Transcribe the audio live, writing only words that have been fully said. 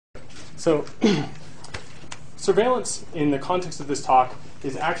So surveillance in the context of this talk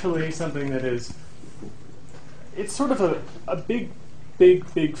is actually something that is, it's sort of a big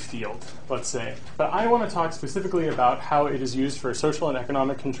field, let's say. But I want to talk specifically about how it is used for social and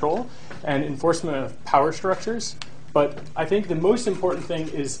economic control and enforcement of power structures. But I think the most important thing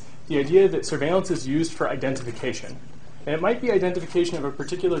is the idea that surveillance is used for identification. And it might be identification of a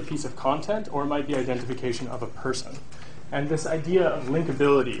particular piece of content, or it might be identification of a person. And this idea of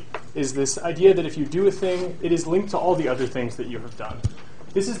linkability is this idea that if you do a thing, it is linked to all the other things that you have done.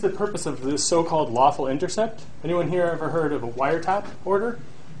 This is the purpose of this so-called lawful intercept. Anyone here ever heard of a wiretap order?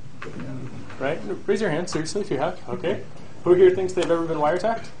 Right? Raise your hand, seriously, if you have. Okay. Who here thinks they've ever been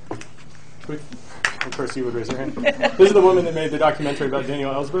wiretapped? Of course you would raise your hand. This is the woman that made the documentary about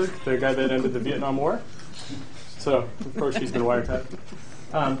Daniel Ellsberg, the guy that ended the Vietnam War. So, of course, she's been wiretapped.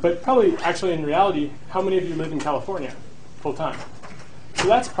 But probably, actually, in reality, how many of you live in California full time? So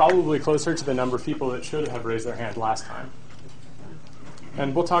that's probably closer to the number of people that should have raised their hand last time.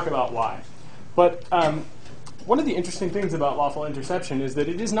 And we'll talk about why. But one of the interesting things about lawful interception is that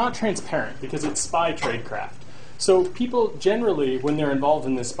it is not transparent because it's spy tradecraft. So people generally, when they're involved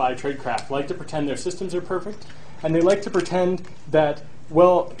in this spy tradecraft, like to pretend their systems are perfect, and they like to pretend that,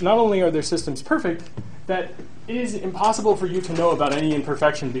 well, not only are their systems perfect, that it is impossible for you to know about any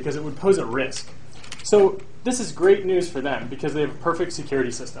imperfection because it would pose a risk. So this is great news for them because they have a perfect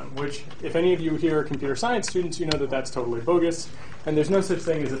security system, which if any of you here are computer science students, you know that that's totally bogus, and there's no such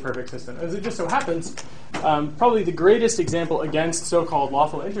thing as a perfect system. As it just so happens, probably the greatest example against so-called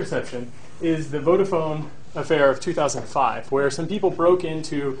lawful interception is the Vodafone affair of 2005, where some people broke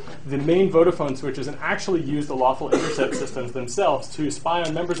into the main Vodafone switches and actually used the lawful intercept systems themselves to spy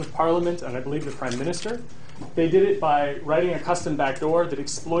on members of parliament and I believe the prime minister. They did it by writing a custom backdoor that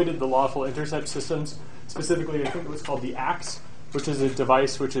exploited the lawful intercept systems. Specifically, I think it was called the AXE, which is a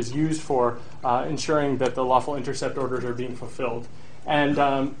device which is used for ensuring that the lawful intercept orders are being fulfilled.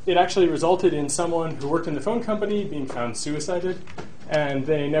 And it actually resulted in someone who worked in the phone company being found suicided, and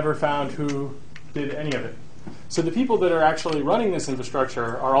they never found who did any of it. So the people that are actually running this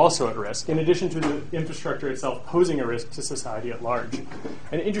infrastructure are also at risk, in addition to the infrastructure itself posing a risk to society at large.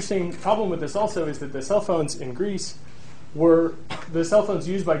 An interesting problem with this also is that the cell phones in Greece were the cell phones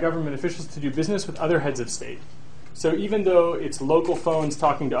used by government officials to do business with other heads of state. So even though it's local phones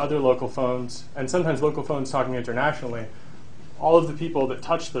talking to other local phones, and sometimes local phones talking internationally, all of the people that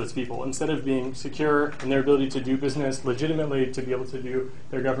touch those people, instead of being secure in their ability to do business legitimately, to be able to do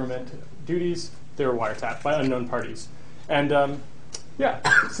their government duties, they were wiretapped by unknown parties. And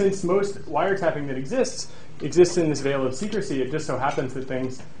since most wiretapping that exists in this veil of secrecy, it just so happens that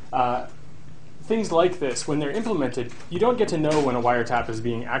things like this, when they're implemented, you don't get to know when a wiretap is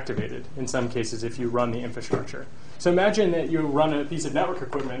being activated, in some cases, if you run the infrastructure. So imagine that you run a piece of network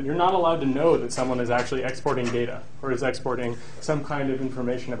equipment. You're not allowed to know that someone is actually exporting data or is exporting some kind of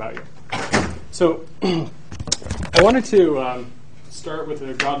information about you. So I wanted to start with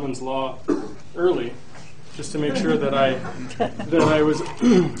the Godwin's Law early, just to make sure that I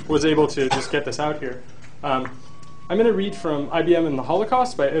was able to just get this out here. I'm going to read from IBM and the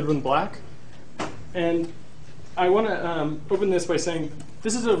Holocaust by Edwin Black. And I want to open this by saying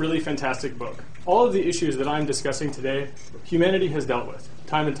this is a really fantastic book. All of the issues that I'm discussing today, humanity has dealt with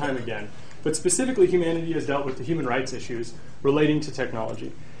time and time again. But specifically, humanity has dealt with the human rights issues relating to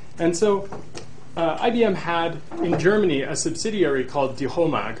technology. And so IBM had, in Germany, a subsidiary called Die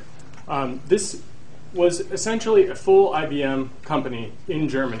Homag. This was essentially a full IBM company in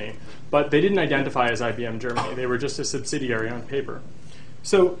Germany, but they didn't identify as IBM Germany. They were just a subsidiary on paper.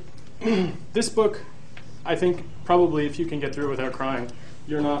 So this book, I think probably if you can get through it without crying,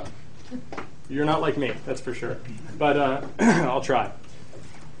 you're not like me, that's for sure. But I'll try.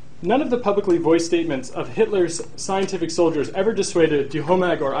 None of the publicly voiced statements of Hitler's scientific soldiers ever dissuaded Die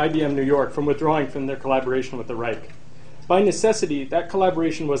Homag or IBM New York from withdrawing from their collaboration with the Reich. By necessity, that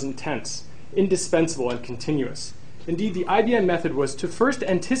collaboration was intense, indispensable, and continuous. Indeed, the IBM method was to first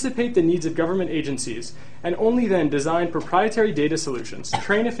anticipate the needs of government agencies and only then design proprietary data solutions,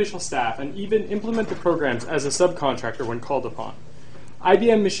 train official staff, and even implement the programs as a subcontractor when called upon.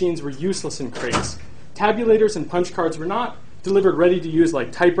 IBM machines were useless in crates. Tabulators and punch cards were not delivered ready to use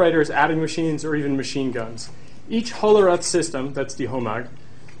like typewriters, adding machines, or even machine guns. Each Hollerith system, that's Die Homag,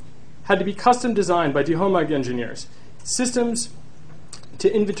 had to be custom designed by Die Homag engineers. Systems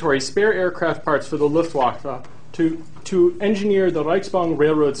to inventory spare aircraft parts for the Luftwaffe, to engineer the Reichsbahn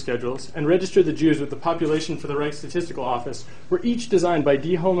railroad schedules and register the Jews with the population for the Reich Statistical Office were each designed by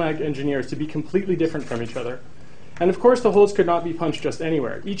Die Homag engineers to be completely different from each other. And of course, the holes could not be punched just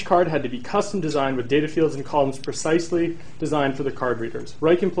anywhere. Each card had to be custom designed with data fields and columns precisely designed for the card readers.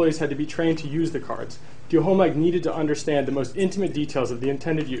 Reich employees had to be trained to use the cards. Duhomag needed to understand the most intimate details of the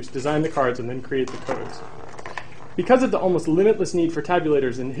intended use, design the cards, and then create the codes. Because of the almost limitless need for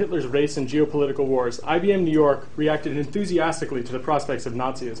tabulators in Hitler's race and geopolitical wars, IBM New York reacted enthusiastically to the prospects of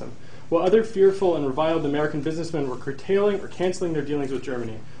Nazism. While other fearful and reviled American businessmen were curtailing or canceling their dealings with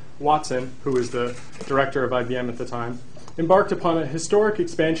Germany, Watson, who was the director of IBM at the time, embarked upon a historic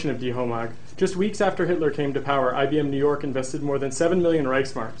expansion of Duhomag. Just weeks after Hitler came to power, IBM New York invested more than 7 million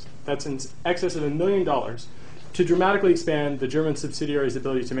Reichsmarks, that's in excess of $1 million, to dramatically expand the German subsidiary's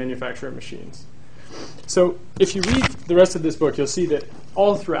ability to manufacture machines. So if you read the rest of this book, you'll see that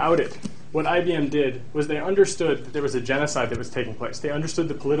all throughout it, what IBM did was they understood that there was a genocide that was taking place. They understood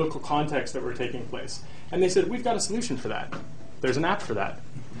the political context that were taking place. And they said, we've got a solution for that. There's an app for that.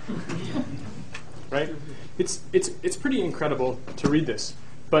 Right? It's pretty incredible to read this.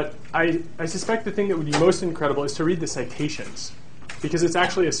 But I suspect the thing that would be most incredible is to read the citations, because it's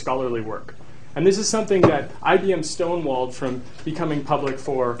actually a scholarly work. And this is something that IBM stonewalled from becoming public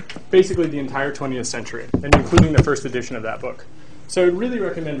for basically the entire 20th century, and including the first edition of that book. So I'd really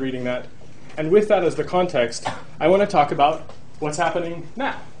recommend reading that. And with that as the context, I want to talk about what's happening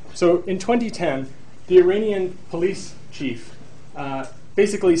now. So in 2010, the Iranian police chief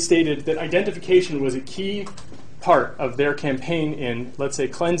basically stated that identification was a key part of their campaign in, let's say,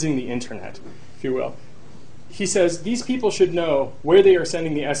 cleansing the internet, if you will. He says these people should know where they are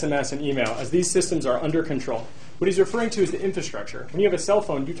sending the SMS and email, as these systems are under control. What he's referring to is the infrastructure. When you have a cell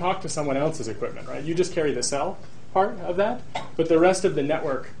phone, you talk to someone else's equipment, right? You just carry the cell part of that, but the rest of the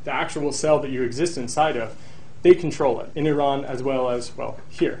network, the actual cell that you exist inside of, they control it, in Iran as well as, well,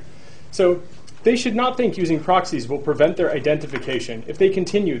 here. So they should not think using proxies will prevent their identification. If they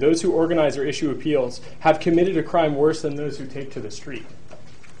continue, those who organize or issue appeals have committed a crime worse than those who take to the street.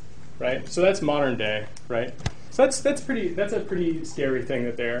 Right? So that's modern day, right? So that's a pretty scary thing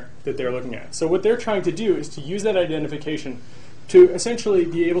that they're looking at. So what they're trying to do is to use that identification to essentially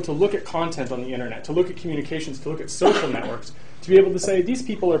be able to look at content on the internet, to look at communications, to look at social networks, to be able to say these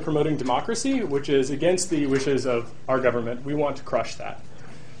people are promoting democracy, which is against the wishes of our government. We want to crush that.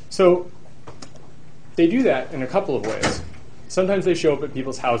 So they do that in a couple of ways. Sometimes they show up at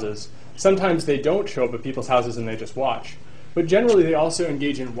people's houses. Sometimes they don't show up at people's houses and they just watch. But generally, they also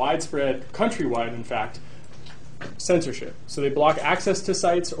engage in widespread, countrywide, in fact, censorship. So they block access to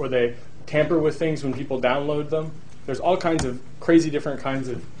sites, or they tamper with things when people download them. There's all kinds of crazy different kinds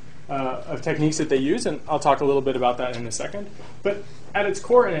of techniques that they use, and I'll talk a little bit about that in a second. But at its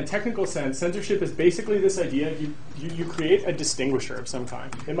core, in a technical sense, censorship is basically this idea you create a distinguisher of some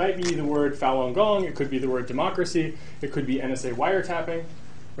kind. It might be the word Falun Gong, it could be the word democracy, it could be NSA wiretapping.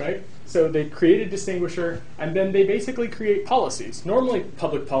 Right? So they create a distinguisher, and then they basically create policies. Normally,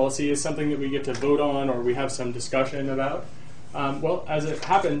 public policy is something that we get to vote on or we have some discussion about. Well, as it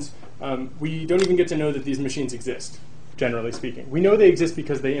happens, we don't even get to know that these machines exist, generally speaking. We know they exist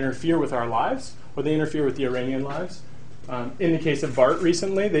because they interfere with our lives, or they interfere with the Iranian lives. In the case of BART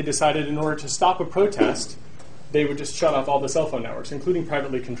recently, they decided in order to stop a protest, they would just shut off all the cell phone networks, including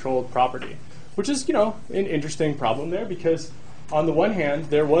privately controlled property, which is, an interesting problem there, because on the one hand,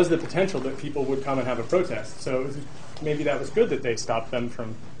 there was the potential that people would come and have a protest. So maybe that was good that they stopped them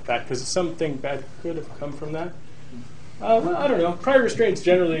from that, because something bad could have come from that. Well, I don't know. Prior restraint's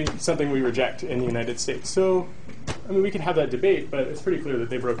generally something we reject in the United States. So, we can have that debate, but it's pretty clear that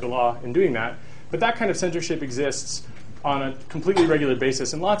they broke the law in doing that. But that kind of censorship exists on a completely regular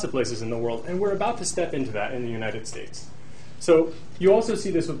basis in lots of places in the world, and we're about to step into that in the United States. So you also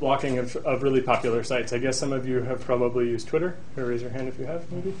see this with blocking of really popular sites. I guess some of you have probably used Twitter. Raise your hand if you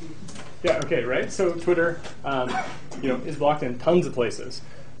have, maybe. Yeah. Okay. Right. So Twitter, is blocked in tons of places,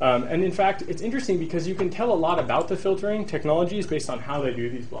 and in fact, it's interesting because you can tell a lot about the filtering technologies based on how they do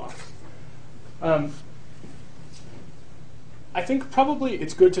these blocks. I think probably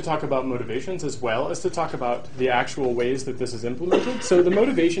it's good to talk about motivations as well as to talk about the actual ways that this is implemented. So the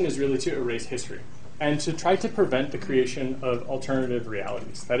motivation is really to erase history and to try to prevent the creation of alternative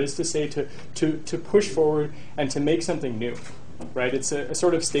realities. That is to say, to push forward and to make something new. Right? It's a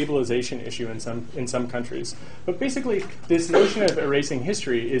sort of stabilization issue in some countries. But basically, this notion of erasing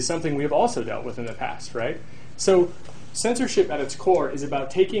history is something we have also dealt with in the past. Right? So censorship at its core is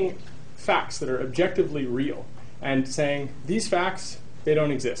about taking facts that are objectively real and saying, these facts, they don't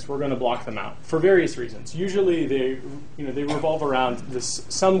exist. We're going to block them out for various reasons. Usually they revolve around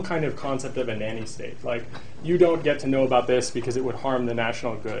some kind of concept of a nanny state. Like, you don't get to know about this because it would harm the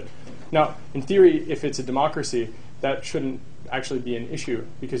national good. Now, in theory, if it's a democracy, that shouldn't actually be an issue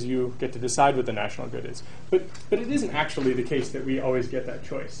because you get to decide what the national good is. But it isn't actually the case that we always get that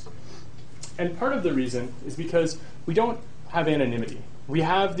choice. And part of the reason is because we don't have anonymity. We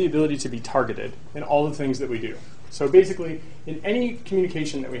have the ability to be targeted in all the things that we do. So basically, in any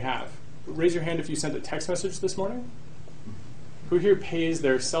communication that we have, raise your hand if you sent a text message this morning. Who here pays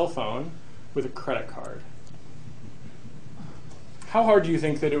their cell phone with a credit card? How hard do you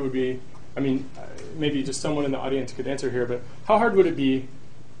think that it would be? I mean, maybe just someone in the audience could answer here, but how hard would it be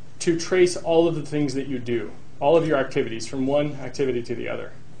to trace all of the things that you do, all of your activities, from one activity to the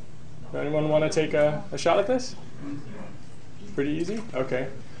other? Does anyone want to take a shot at this? Pretty easy? Okay.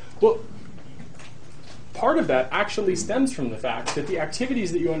 Well, part of that actually stems from the fact that the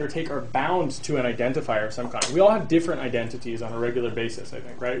activities that you undertake are bound to an identifier of some kind. We all have different identities on a regular basis, I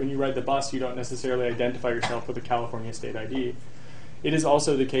think, right? When you ride the bus, you don't necessarily identify yourself with a California state ID. It is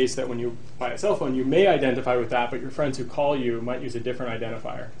also the case that when you buy a cell phone, you may identify with that, but your friends who call you might use a different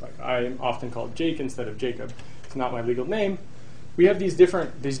identifier. Like I am often called Jake instead of Jacob. It's not my legal name. We have these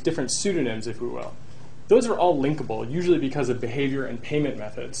different pseudonyms, if we will. Those are all linkable, usually because of behavior and payment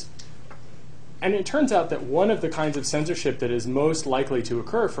methods. And it turns out that one of the kinds of censorship that is most likely to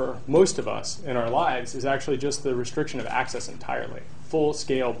occur for most of us in our lives is actually just the restriction of access entirely.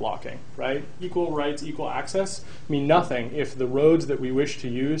 Full-scale blocking, right? Equal rights, equal access mean nothing if the roads that we wish to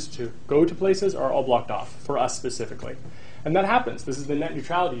use to go to places are all blocked off, for us specifically. And that happens. This is the net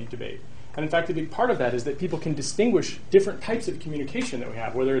neutrality debate. And in fact, a big part of that is that people can distinguish different types of communication that we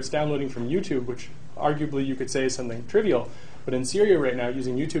have, whether it's downloading from YouTube, which arguably you could say is something trivial, but in Syria right now,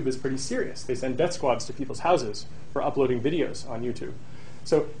 using YouTube is pretty serious. They send death squads to people's houses for uploading videos on YouTube.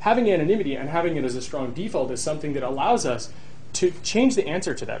 So having anonymity and having it as a strong default is something that allows us to change the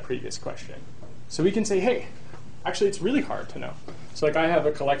answer to that previous question. So we can say, hey, actually it's really hard to know. So like I have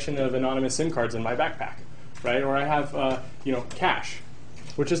a collection of anonymous SIM cards in my backpack, right? Or I have cash,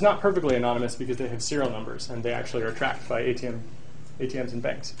 which is not perfectly anonymous because they have serial numbers and they actually are tracked by ATMs and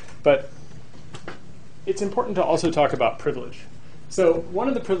banks. But it's important to also talk about privilege. So one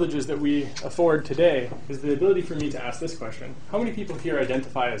of the privileges that we afford today is the ability for me to ask this question. How many people here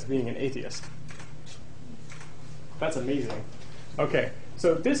identify as being an atheist? That's amazing. Okay,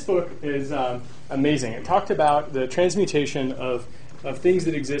 so this book is amazing. It talked about the transmutation of things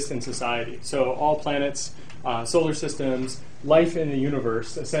that exist in society. So all planets, solar systems, life in the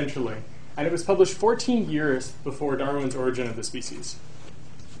universe, essentially. And it was published 14 years before Darwin's Origin of the Species.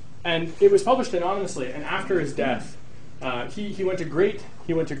 And it was published anonymously, and after his death, he went to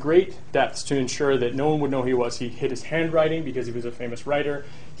great depths to ensure that no one would know who he was. He hid his handwriting because he was a famous writer.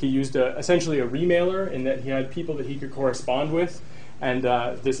 He used essentially a remailer in that he had people that he could correspond with, and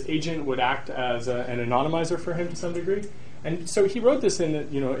this agent would act as an anonymizer for him to some degree. And so he wrote this in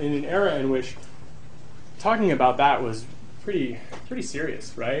an era in which talking about that was pretty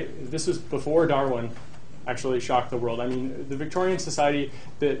serious, right? This was before Darwin actually shocked the world. I mean, the Victorian society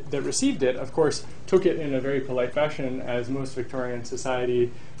that received it, of course, took it in a very polite fashion, as most Victorian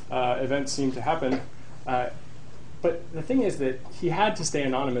society events seem to happen. But the thing is that he had to stay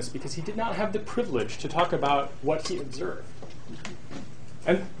anonymous because he did not have the privilege to talk about what he observed.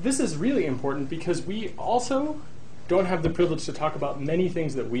 And this is really important because we also don't have the privilege to talk about many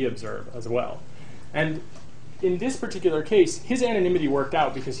things that we observe as well. And in this particular case, his anonymity worked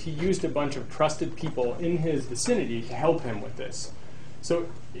out because he used a bunch of trusted people in his vicinity to help him with this. So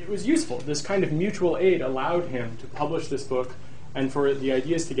it was useful. This kind of mutual aid allowed him to publish this book and for the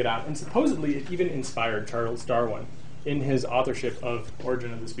ideas to get out. And supposedly it even inspired Charles Darwin in his authorship of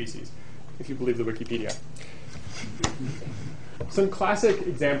Origin of the Species, if you believe the Wikipedia. Some classic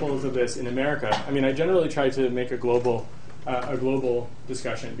examples of this in America. I mean, I generally try to make a global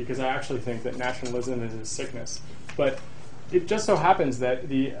discussion because I actually think that nationalism is a sickness. But it just so happens that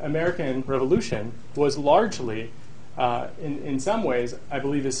the American Revolution was largely, in some ways, I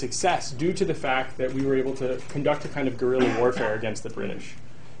believe, a success due to the fact that we were able to conduct a kind of guerrilla warfare against the British.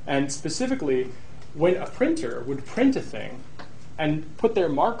 And specifically, when a printer would print a thing and put their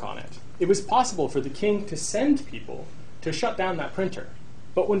mark on it, it was possible for the king to send people to shut down that printer.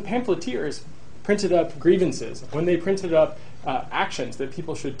 But when pamphleteers printed up grievances, when they printed up actions that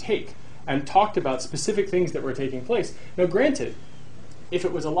people should take and talked about specific things that were taking place. Now, granted, if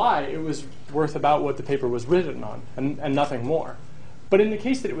it was a lie, it was worth about what the paper was written on and nothing more. But in the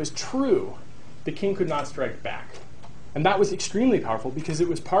case that it was true, the king could not strike back. And that was extremely powerful because it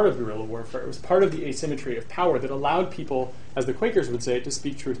was part of guerrilla warfare. It was part of the asymmetry of power that allowed people, as the Quakers would say, to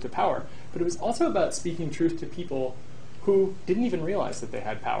speak truth to power. But it was also about speaking truth to people who didn't even realize that they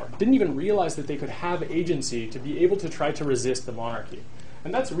had power, didn't even realize that they could have agency to be able to try to resist the monarchy.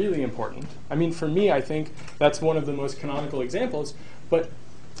 And that's really important. I mean, for me, I think that's one of the most canonical examples. But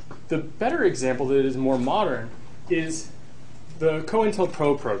the better example that is more modern is the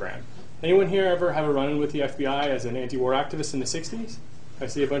COINTELPRO program. Anyone here ever have a run-in with the FBI as an anti-war activist in the 60s? I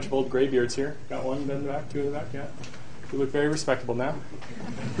see a bunch of old graybeards here. Got one in the back, two in the back, yeah. You look very respectable now.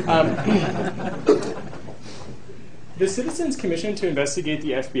 The Citizens Commission to investigate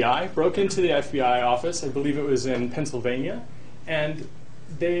the FBI broke into the FBI office, I believe it was in Pennsylvania, and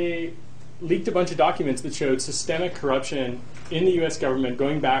they leaked a bunch of documents that showed systemic corruption in the US government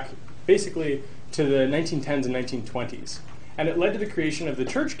going back basically to the 1910s and 1920s. And it led to the creation of the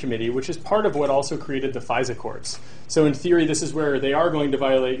Church Committee, which is part of what also created the FISA courts. So in theory, this is where they are going to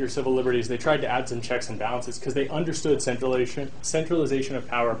violate your civil liberties. They tried to add some checks and balances because they understood centralization of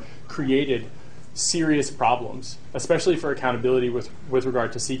power created serious problems, especially for accountability with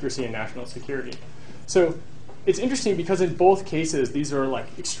regard to secrecy and national security. So it's interesting because in both cases, these are like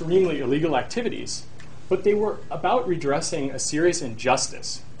extremely illegal activities, but they were about redressing a serious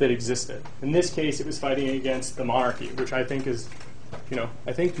injustice that existed. In this case, it was fighting against the monarchy, which I think is,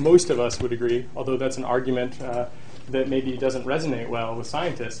 I think most of us would agree, although that's an argument that maybe doesn't resonate well with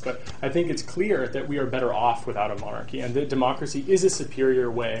scientists, but I think it's clear that we are better off without a monarchy and that democracy is a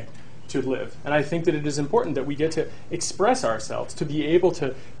superior way to live. And I think that it is important that we get to express ourselves, to be able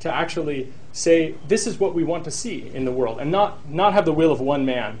to actually say, this is what we want to see in the world, and not have the will of one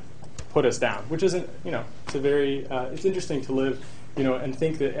man put us down, which isn't, it's a very, it's interesting to live, and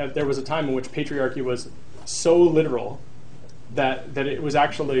think that there was a time in which patriarchy was so literal that it was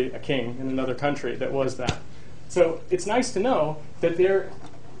actually a king in another country that was that. So it's nice to know that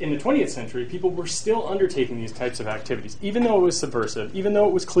in the 20th century, people were still undertaking these types of activities, even though it was subversive, even though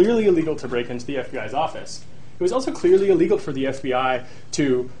it was clearly illegal to break into the FBI's office. It was also clearly illegal for the FBI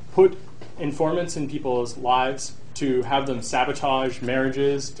to put informants in people's lives, to have them sabotage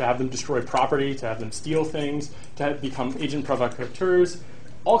marriages, to have them destroy property, to have them steal things, to become agent provocateurs,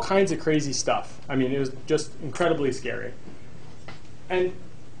 all kinds of crazy stuff. I mean, it was just incredibly scary. And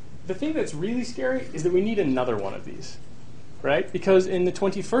the thing that's really scary is that we need another one of these, right? Because in the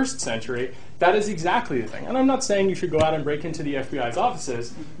 21st century, that is exactly the thing. And I'm not saying you should go out and break into the FBI's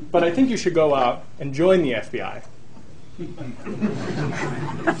offices, but I think you should go out and join the FBI.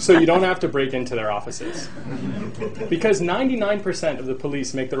 So you don't have to break into their offices. Because 99% of the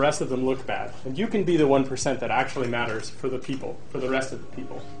police make the rest of them look bad. And you can be the 1% that actually matters for the people, for the rest of the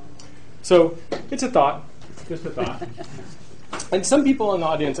people. So it's a thought, just a thought. And some people in the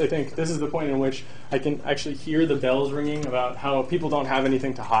audience, I think this is the point in which I can actually hear the bells ringing about how people don't have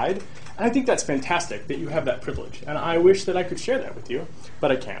anything to hide. And I think that's fantastic that you have that privilege. And I wish that I could share that with you,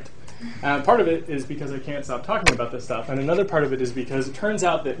 but I can't. Part of it is because I can't stop talking about this stuff, and another part of it is because it turns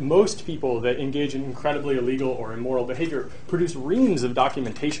out that most people that engage in incredibly illegal or immoral behavior produce reams of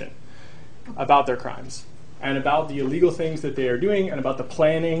documentation about their crimes and about the illegal things that they are doing and about the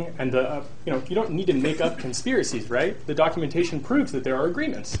planning and the, you don't need to make up conspiracies, right? The documentation proves that there are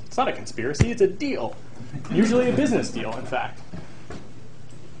agreements. It's not a conspiracy, it's a deal. Usually a business deal, in fact.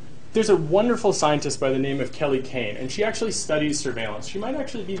 There's a wonderful scientist by the name of Kelly Kane, and she actually studies surveillance. She might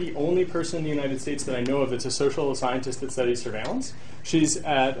actually be the only person in the United States that I know of that's a social scientist that studies surveillance. She's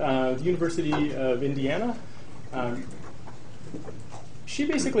at the University of Indiana. She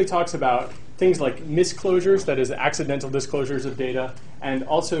basically talks about things like misclosures, that is accidental disclosures of data, and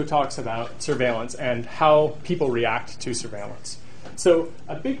also talks about surveillance and how people react to surveillance. So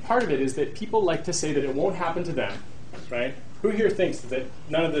a big part of it is that people like to say that it won't happen to them, right? Who here thinks that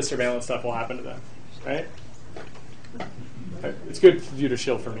none of the surveillance stuff will happen to them, right? It's good for you to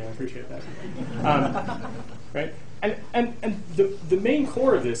shill for me. I appreciate that. Right? And the main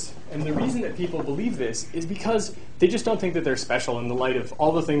core of this, and the reason that people believe this, is because they just don't think that they're special in the light of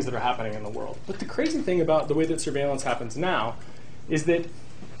all the things that are happening in the world. But the crazy thing about the way that surveillance happens now is that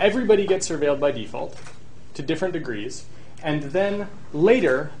everybody gets surveilled by default to different degrees. And then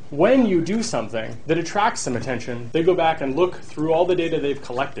later, when you do something that attracts some attention, they go back and look through all the data they've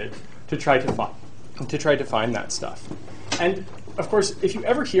collected to try to find that stuff. And of course, if you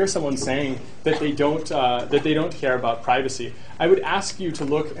ever hear someone saying that they don't care about privacy, I would ask you to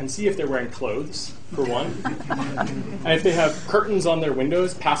look and see if they're wearing clothes, for one, and if they have curtains on their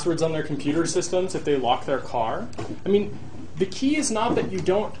windows, passwords on their computer systems, if they lock their car. I mean, the key is not that you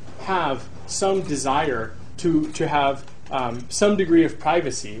don't have some desire to have some degree of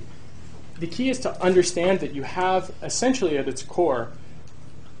privacy. The key is to understand that you have, essentially at its core,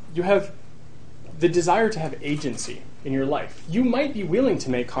 you have the desire to have agency in your life. You might be willing to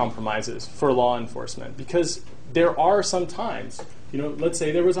make compromises for law enforcement because there are some times Let's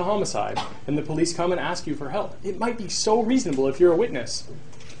say there was a homicide and the police come and ask you for help. It might be so reasonable if you're a witness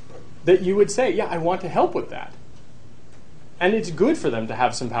that you would say, yeah, I want to help with that. And it's good for them to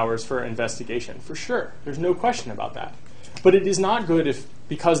have some powers for investigation, for sure. There's no question about that. But it is not good if,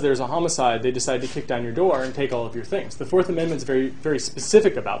 because there's a homicide, they decide to kick down your door and take all of your things. The Fourth Amendment is very, very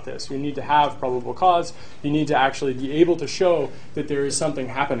specific about this. You need to have probable cause. You need to actually be able to show that there is something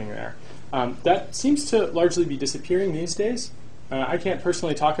happening there. That seems to largely be disappearing these days. I can't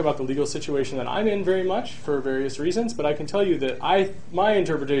personally talk about the legal situation that I'm in very much for various reasons, but I can tell you that my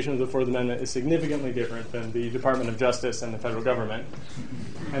interpretation of the Fourth Amendment is significantly different than the Department of Justice and the federal government,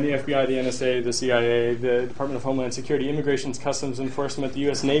 and the FBI, the NSA, the CIA, the Department of Homeland Security, Immigration, Customs Enforcement, the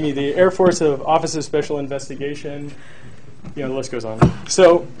U.S. Navy, the Air Force of Office of Special Investigation. The list goes on.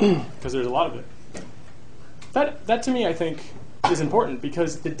 So, because there's a lot of it. That to me, I think, is important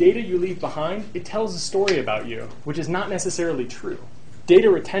because the data you leave behind, it tells a story about you, which is not necessarily true.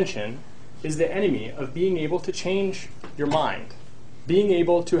 Data retention is the enemy of being able to change your mind, being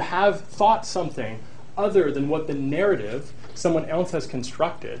able to have thought something other than what the narrative someone else has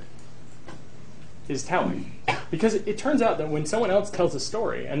constructed is telling. Because it turns out that when someone else tells a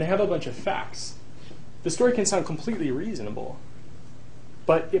story and they have a bunch of facts, the story can sound completely reasonable.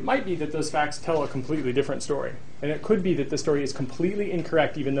 But it might be that those facts tell a completely different story. And it could be that the story is completely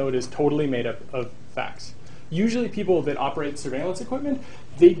incorrect, even though it is totally made up of facts. Usually people that operate surveillance equipment,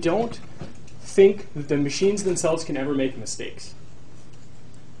 they don't think that the machines themselves can ever make mistakes,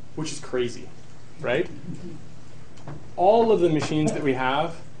 which is crazy, right? All of the machines that we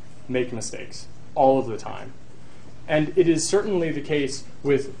have make mistakes all of the time. And it is certainly the case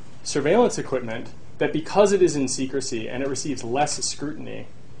with surveillance equipment that because it is in secrecy and it receives less scrutiny,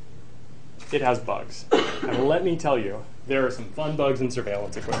 it has bugs. And let me tell you, there are some fun bugs in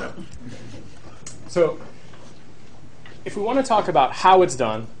surveillance equipment. So if we want to talk about how it's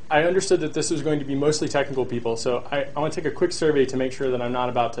done, I understood that this was going to be mostly technical people, so I want to take a quick survey to make sure that I'm not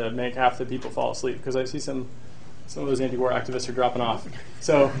about to make half the people fall asleep, because I see some of those anti-war activists are dropping off.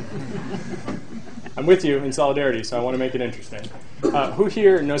 So I'm with you in solidarity, so I want to make it interesting. Who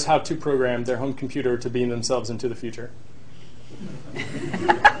here knows how to program their home computer to beam themselves into the future?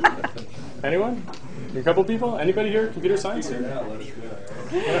 Anyone? A couple people? Anybody here? Computer science? It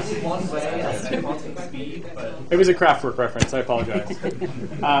was a Kraftwerk reference. I apologize.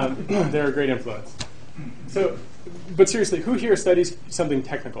 They're a great influence. So, but seriously, who here studies something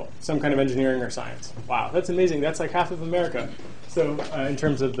technical, some kind of engineering or science? Wow, that's amazing. That's like half of America. So, in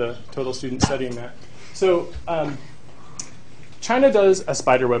terms of the total students studying that. So, China does a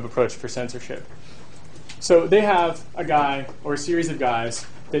spiderweb approach for censorship. So they have a guy or a series of guys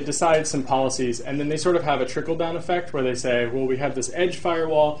that decide some policies, and then they sort of have a trickle-down effect where they say, well, we have this edge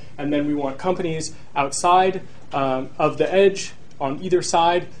firewall, and then we want companies outside of the edge on either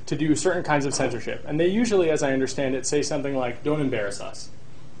side to do certain kinds of censorship. And they usually, as I understand it, say something like, don't embarrass us.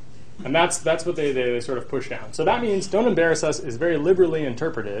 And that's what they sort of push down. So that means don't embarrass us is very liberally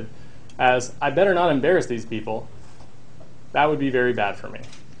interpreted as, I better not embarrass these people. That would be very bad for me.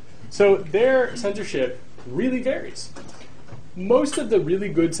 So their censorship really varies. Most of the really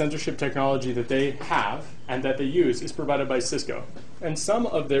good censorship technology that they have and that they use is provided by Cisco. And some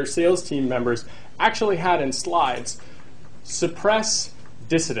of their sales team members actually had in slides, suppress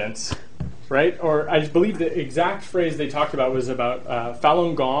dissidents, right? Or I believe the exact phrase they talked about was about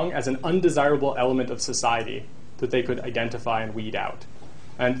Falun Gong as an undesirable element of society that they could identify and weed out.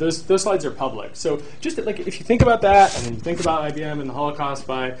 And those slides are public. So just like if you think about that, and then you think about IBM and the Holocaust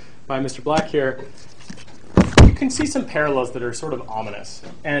by Mr. Black here, you can see some parallels that are sort of ominous.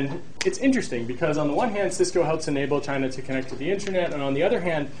 And it's interesting because on the one hand, Cisco helps enable China to connect to the internet, and on the other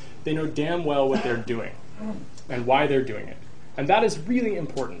hand, they know damn well what they're doing and why they're doing it. And that is really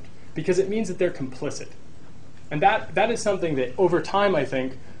important because it means that they're complicit. And that is something that over time, I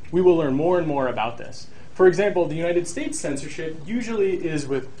think, we will learn more and more about this. For example, the United States censorship usually is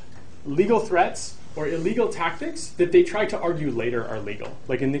with legal threats or illegal tactics that they try to argue later are legal.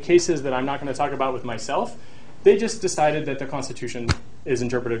 Like in the cases that I'm not going to talk about with myself, they just decided that the Constitution is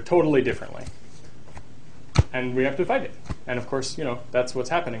interpreted totally differently. And we have to fight it. And of course, that's what's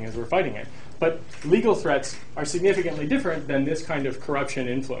happening is we're fighting it. But legal threats are significantly different than this kind of corruption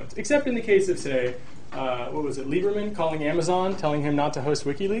influence, except in the case of, say, what was it, Lieberman calling Amazon, telling him not to host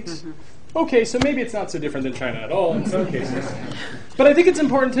WikiLeaks? Mm-hmm. Okay, so maybe it's not so different than China at all in some cases. But I think it's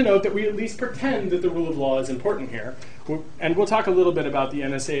important to note that we at least pretend that the rule of law is important here. And we'll talk a little bit about the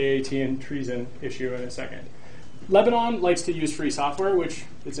NSA-AT and treason issue in a second. Lebanon likes to use free software, which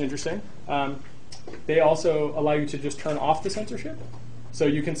is interesting. They also allow you to just turn off the censorship. So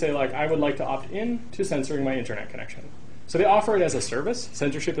you can say, like, I would like to opt in to censoring my internet connection. So they offer it as a service,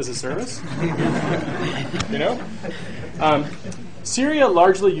 censorship as a service. You know? Syria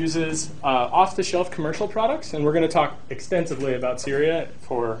largely uses off-the-shelf commercial products, and we're going to talk extensively about Syria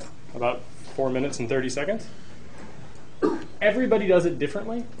for about 4 minutes and 30 seconds. Everybody does it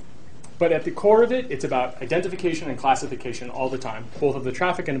differently, but at the core of it, it's about identification and classification all the time, both of the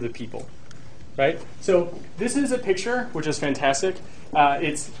traffic and of the people. Right? So this is a picture, which is fantastic.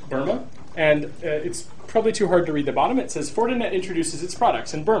 It's Burma, and it's probably too hard to read the bottom. It says, Fortinet introduces its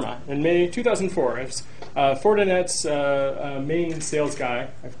products in Burma in May 2004. It's, Fortinet's main sales guy,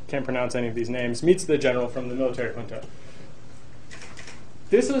 I can't pronounce any of these names, meets the general from the military junta.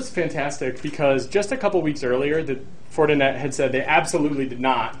 This was fantastic because just a couple weeks earlier, the Fortinet had said they absolutely did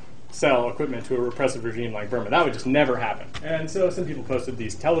not sell equipment to a repressive regime like Burma. That would just never happen. And so some people posted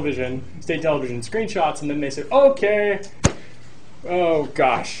these state television screenshots, and then they said, okay, oh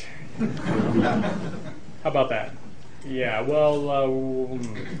gosh. How about that? Yeah, well,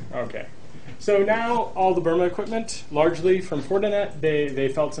 okay. So now all the Burma equipment, largely from Fortinet, they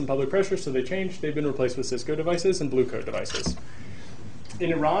felt some public pressure, so they changed. They've been replaced with Cisco devices and Blue Coat devices.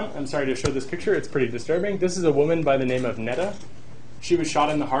 In Iran, I'm sorry to show this picture, it's pretty disturbing. This is a woman by the name of Netta. She was shot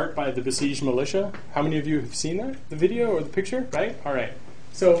in the heart by the besieged militia. How many of you have seen that? The video or the picture, right? All right.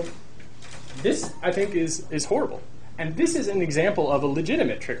 So this, I think, is horrible. And this is an example of a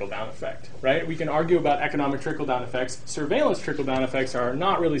legitimate trickle-down effect, right? We can argue about economic trickle-down effects. Surveillance trickle-down effects are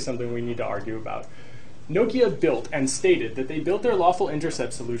not really something we need to argue about. Nokia built and stated that they built their lawful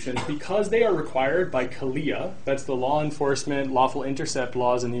intercept solutions because they are required by CALIA, that's the law enforcement lawful intercept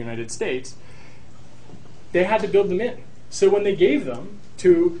laws in the United States. They had to build them in. So when they gave them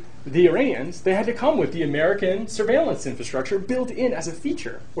to the Iranians, they had to come with the American surveillance infrastructure built in as a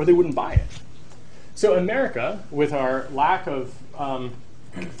feature, or they wouldn't buy it. So America, with our lack of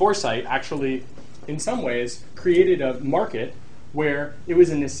foresight, actually, in some ways, created a market where it was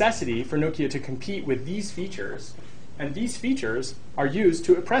a necessity for Nokia to compete with these features, and these features are used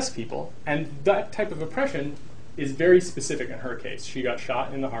to oppress people, and that type of oppression is very specific in her case. She got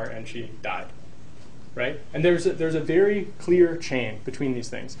shot in the heart and she died. Right? And there's a very clear chain between these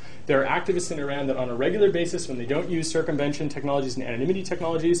things. There are activists in Iran that on a regular basis, when they don't use circumvention technologies and anonymity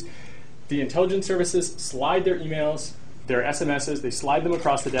technologies, the intelligence services slide their emails, their SMSs, they slide them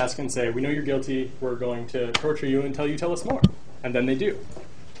across the desk and say, we know you're guilty, we're going to torture you until you tell us more. And then they do.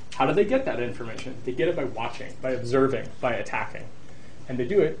 How do they get that information? They get it by watching, by observing, by attacking. And they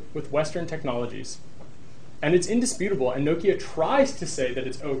do it with Western technologies. And it's indisputable, and Nokia tries to say that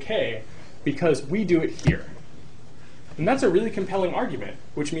it's okay because we do it here. And that's a really compelling argument,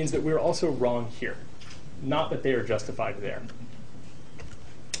 which means that we're also wrong here, not that they are justified there.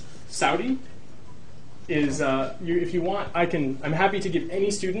 Saudi is, if you want, I'm happy to give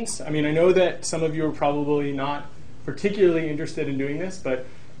any students, I mean, I know that some of you are probably not particularly interested in doing this, but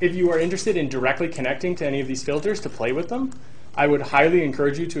if you are interested in directly connecting to any of these filters to play with them, I would highly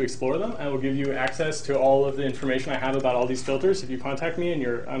encourage you to explore them. I will give you access to all of the information I have about all these filters. If you contact me and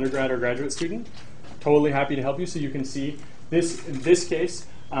you're an undergrad or graduate student, totally happy to help you so you can see this. In this case,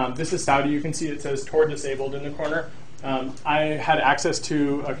 this is Saudi. You can see it says Tor disabled in the corner. I had access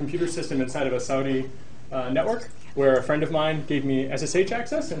to a computer system inside of a Saudi network where a friend of mine gave me SSH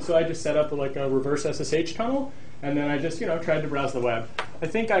access, and so I just set up like a reverse SSH tunnel, and then I just tried to browse the web. I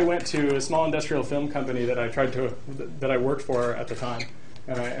think I went to a small industrial film company that I worked for at the time,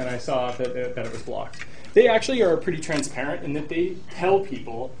 and I saw that it was blocked. They actually are pretty transparent in that they tell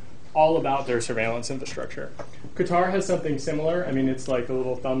people all about their surveillance infrastructure. Qatar has something similar. I mean, it's like a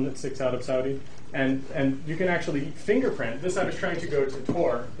little thumb that sticks out of Saudi, and you can actually fingerprint. This I was trying to go to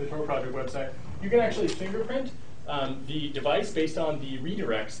Tor, the Tor project website. You can actually fingerprint the device based on the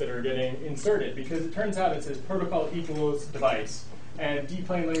redirects that are getting inserted, because it turns out it says protocol equals device, and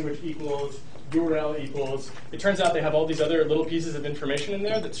dplain language equals URL equals. It turns out they have all these other little pieces of information in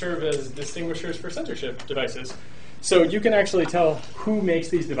there that serve as distinguishers for censorship devices. So you can actually tell who makes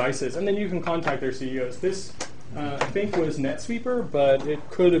these devices, and then you can contact their CEOs. This, I think, was NetSweeper, but it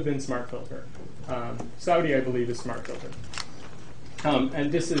could have been SmartFilter. Saudi, I believe, is SmartFilter.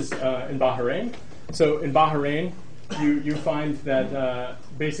 And this is in Bahrain. So in Bahrain, you find that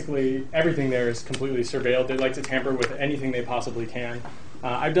basically everything there is completely surveilled. They like to tamper with anything they possibly can.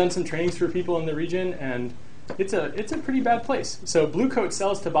 I've done some trainings for people in the region, and it's a pretty bad place. So Blue Coat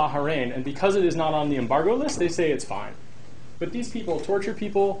sells to Bahrain, and because it is not on the embargo list, they say it's fine. But these people torture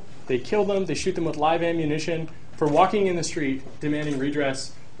people, they kill them, they shoot them with live ammunition for walking in the street demanding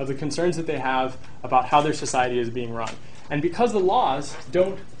redress of the concerns that they have about how their society is being run. And because the laws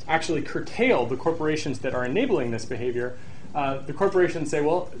don't actually curtail the corporations that are enabling this behavior, the corporations say,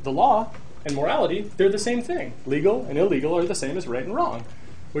 well, the law and morality, they're the same thing. Legal and illegal are the same as right and wrong,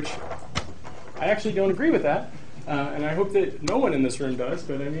 which I actually don't agree with that. And I hope that no one in this room does,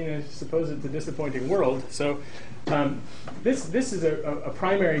 but I mean, I suppose it's a disappointing world. So this is a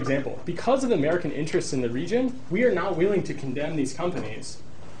primary example. Because of American interests in the region, we are not willing to condemn these companies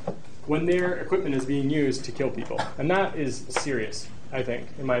when their equipment is being used to kill people. And that is serious, I think,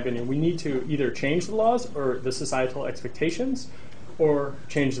 in my opinion. We need to either change the laws or the societal expectations, or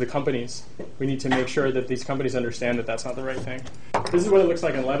change the companies. We need to make sure that these companies understand that that's not the right thing. This is what it looks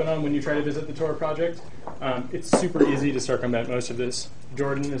like in Lebanon when you try to visit the Torah project. It's super easy to circumvent most of this.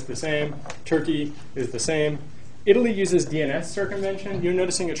 Jordan is the same. Turkey is the same. Italy uses DNS circumvention. You're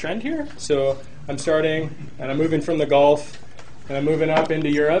noticing a trend here? So I'm starting, and I'm moving from the Gulf, and I'm moving up into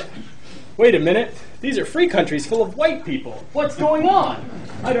Europe. Wait a minute. These are free countries full of white people. What's going on?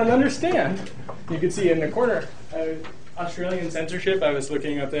 I don't understand. You can see in the corner, Australian censorship. I was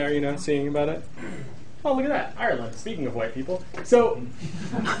looking up there, seeing about it. Oh, look at that. Ireland, speaking of white people. So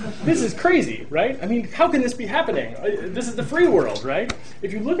this is crazy, right? I mean, how can this be happening? This is the free world, right?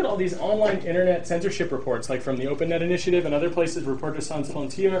 If you look at all these online internet censorship reports, like from the OpenNet Initiative and other places, Reporters Sans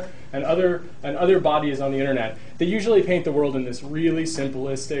Frontières, and other bodies on the internet, they usually paint the world in this really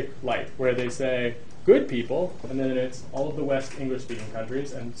simplistic light, where they say, good people, and then it's all of the West English-speaking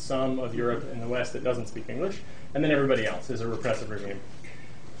countries and some of Europe in the West that doesn't speak English, and then everybody else is a repressive regime.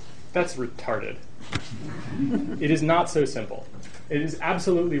 That's retarded. It is not so simple. It is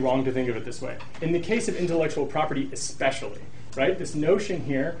absolutely wrong to think of it this way. In the case of intellectual property especially, right? This notion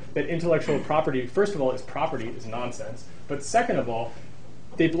here that intellectual property, first of all, is property is nonsense, but second of all,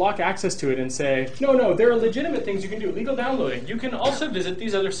 they block access to it and say, no, there are legitimate things you can do, legal downloading. You can also visit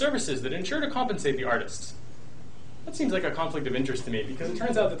these other services that ensure to compensate the artists. That seems like a conflict of interest to me, because it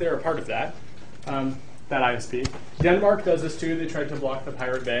turns out that they're a part of that ISP. Denmark does this too. They tried to block the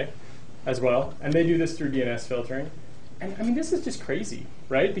Pirate Bay as well, and they do this through DNS filtering. And I mean, this is just crazy,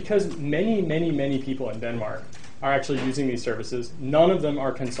 right? Because many people in Denmark are actually using these services. None of them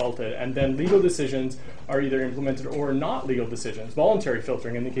are consulted, and then legal decisions are either implemented or not legal decisions. Voluntary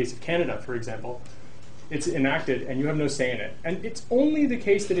filtering, in the case of Canada, for example, it's enacted, and you have no say in it. And it's only the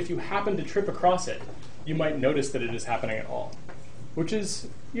case that if you happen to trip across it, you might notice that it is happening at all, which is,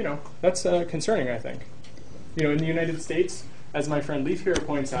 that's concerning, I think. In the United States, as my friend Leif here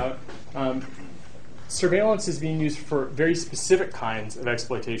points out, surveillance is being used for very specific kinds of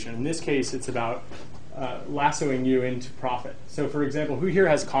exploitation. In this case, it's about lassoing you into profit. So, for example, who here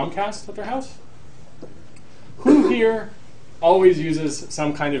has Comcast at their house? Who here always uses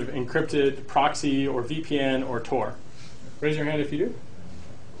some kind of encrypted proxy or VPN or Tor? Raise your hand if you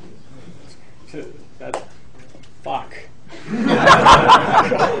do. That's fuck.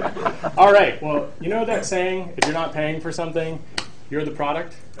 All right, well, you know that saying, if you're not paying for something, you're the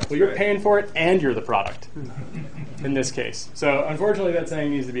product? Well, you're paying for it and you're the product in this case. So unfortunately, that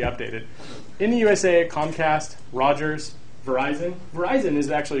saying needs to be updated. In the USA, Comcast, Rogers, Verizon. Verizon is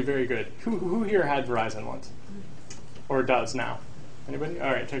actually very good. Who here had Verizon once? Or does now? Anybody?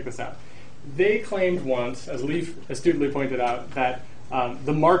 All right, check this out. They claimed once, as Leif astutely pointed out, that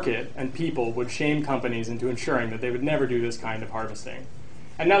the market and people would shame companies into ensuring that they would never do this kind of harvesting.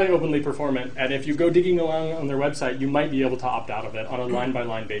 And now they openly perform it, and if you go digging along on their website, you might be able to opt out of it on a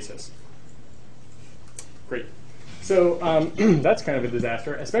line-by-line basis. Great. So that's kind of a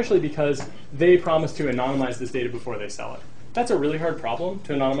disaster, especially because they promise to anonymize this data before they sell it. That's a really hard problem,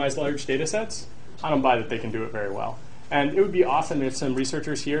 to anonymize large data sets. I don't buy that they can do it very well. And it would be awesome if some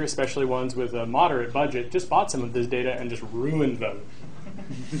researchers here, especially ones with a moderate budget, just bought some of this data and just ruined them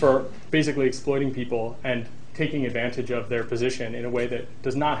for basically exploiting people and taking advantage of their position in a way that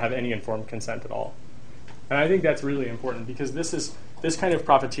does not have any informed consent at all. And I think that's really important, because this kind of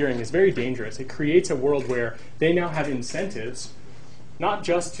profiteering is very dangerous. It creates a world where they now have incentives, not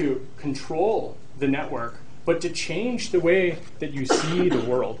just to control the network, but to change the way that you see the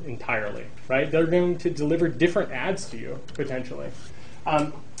world entirely, right? They're going to deliver different ads to you, potentially.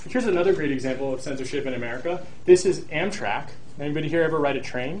 Here's another great example of censorship in America. This is Amtrak. Anybody here ever ride a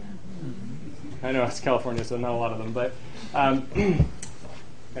train? I know it's California, so not a lot of them, but and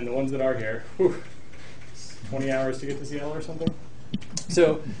the ones that are here, 20 hours to get to Seattle or something.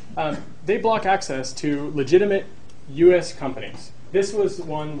 So they block access to legitimate U.S. companies. This was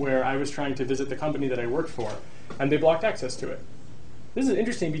one where I was trying to visit the company that I worked for, and they blocked access to it. This is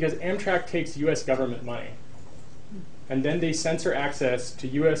interesting because Amtrak takes U.S. government money, and then they censor access to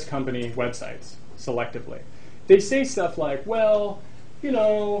U.S. company websites selectively. They say stuff like, well,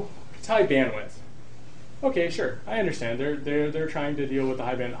 it's high bandwidth. Okay, sure, I understand. They're trying to deal with the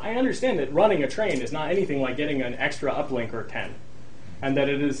high bandwidth. I understand that running a train is not anything like getting an extra uplink or 10. and that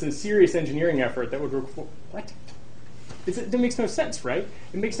it is a serious engineering effort that would require, what? That makes no sense, right?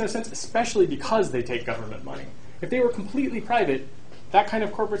 It makes no sense, especially because they take government money. If they were completely private, that kind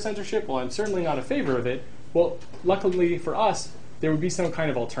of corporate censorship, well, I'm certainly not in favor of it. Well, luckily for us, there would be some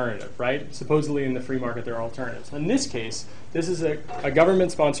kind of alternative, right? Supposedly in the free market, there are alternatives. In this case, this is a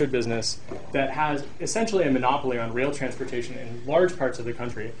government-sponsored business that has essentially a monopoly on rail transportation in large parts of the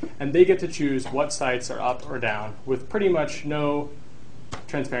country, and they get to choose what sites are up or down with pretty much no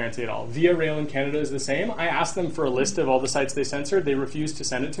transparency at all. Via Rail in Canada is the same. I asked them for a list of all the sites they censored. They refused to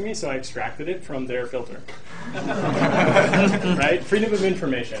send it to me, so I extracted it from their filter. Right? Freedom of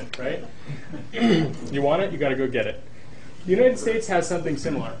information, right? You want it, you got to go get it. The United States has something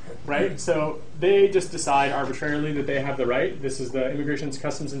similar, right? So they just decide arbitrarily that they have the right. This is the Immigration,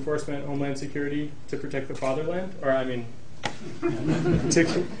 Customs Enforcement, Homeland Security to protect the fatherland. Or, I mean,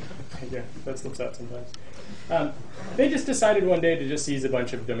 yeah, that slips out sometimes. They just decided one day to just seize a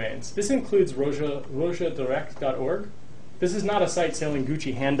bunch of domains. This includes rojadirect.org. This is not a site selling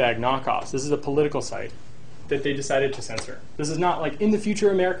Gucci handbag knockoffs. This is a political site that they decided to censor. This is not like in the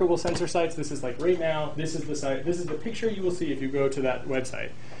future America will censor sites. This is like right now. This is the site. This is the picture you will see if you go to that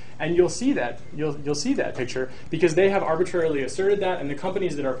website, and you'll see that you'll see that picture because they have arbitrarily asserted that, and the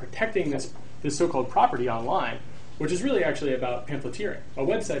companies that are protecting this so-called property online, which is really actually about pamphleteering. A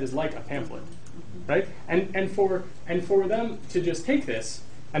website is like a pamphlet, right? And for them to just take this,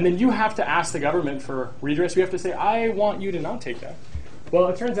 and then you have to ask the government for redress. You have to say, I want you to not take that. Well,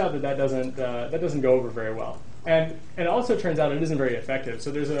 it turns out that doesn't go over very well. And it also turns out it isn't very effective.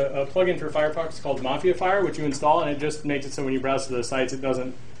 So there's a plugin for Firefox called Mafia Fire, which you install, and it just makes it so when you browse to the sites, it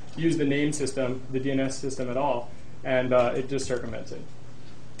doesn't use the name system, the DNS system at all, and it just circumvents it.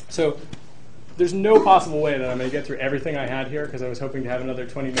 So there's no possible way that I'm going to get through everything I had here because I was hoping to have another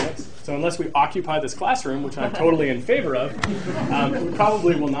 20 minutes. So unless we occupy this classroom, which I'm totally in favor of, we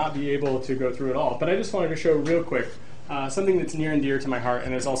probably will not be able to go through it all. But I just wanted to show real quick something that's near and dear to my heart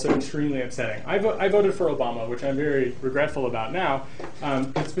and is also extremely upsetting. I voted for Obama, which I'm very regretful about now,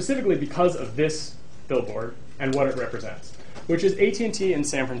 specifically because of this billboard and what it represents, which is AT&T in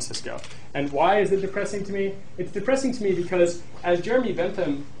San Francisco. And why is it depressing to me? It's depressing to me because, as Jeremy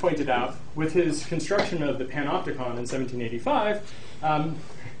Bentham pointed out with his construction of the Panopticon in 1785,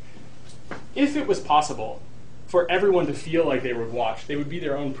 if it was possible for everyone to feel like they were watched, they would be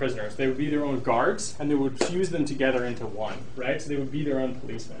their own prisoners, they would be their own guards, and they would fuse them together into one, right? So they would be their own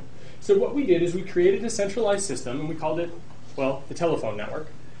policemen. So what we did is we created a centralized system, and we called it, well, the telephone network.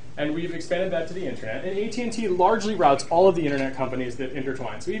 And we've expanded that to the internet. And AT&T largely routes all of the internet companies that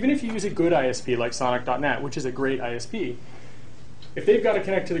intertwine. So even if you use a good ISP like Sonic.net, which is a great ISP, if they've got to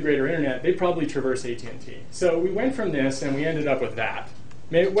connect to the greater internet, they probably traverse AT&T. So we went from this, and we ended up with that.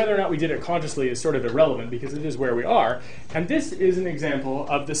 Whether or not we did it consciously is sort of irrelevant because it is where we are. And this is an example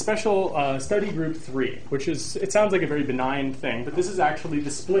of the special study group 3, which is, it sounds like a very benign thing, but this is actually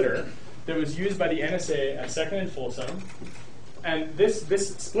the splitter that was used by the NSA at 2nd and Folsom. And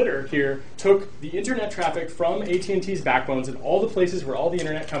this splitter here took the internet traffic from AT&T's backbones and all the places where all the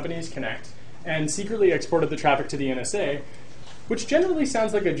internet companies connect and secretly exported the traffic to the NSA, which generally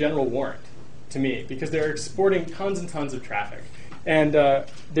sounds like a general warrant to me because they're exporting tons and tons of traffic. And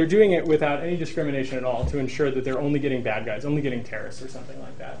they're doing it without any discrimination at all to ensure that they're only getting bad guys, only getting terrorists or something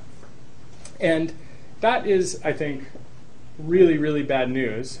like that. And that is, I think, really, really bad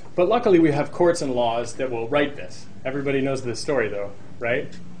news. But luckily we have courts and laws that will right this. Everybody knows this story, though,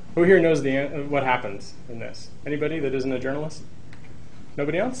 right? Who here knows what happens in this? Anybody that isn't a journalist?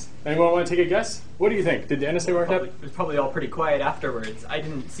 Nobody else? Anyone want to take a guess? What do you think? Did the NSA work up? It was probably all pretty quiet afterwards. I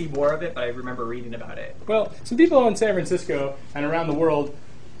didn't see more of it, but I remember reading about it. Well, some people in San Francisco and around the world,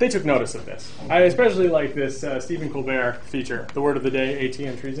 they took notice of this. I especially like this Stephen Colbert feature, the word of the day,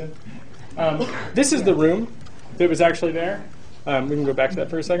 ATM treason. This is the room that was actually there. We can go back to that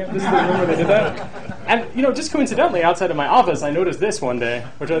for a second. This is the room where they did that. And, just coincidentally, outside of my office, I noticed this one day,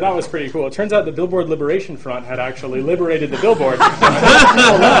 which I thought was pretty cool. It turns out the Billboard Liberation Front had actually liberated the billboard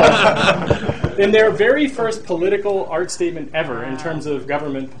in their very first political art statement ever in terms of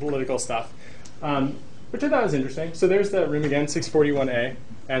government political stuff, which I thought was interesting. So there's that room again, 641A.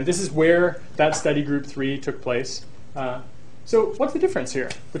 And this is where that study group 3 took place. So what's the difference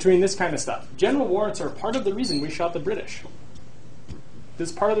here between this kind of stuff? General warrants are part of the reason we shot the British. This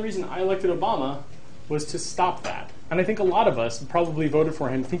is part of the reason I elected Obama was to stop that. And I think a lot of us probably voted for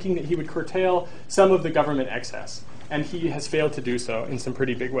him thinking that he would curtail some of the government excess. And he has failed to do so in some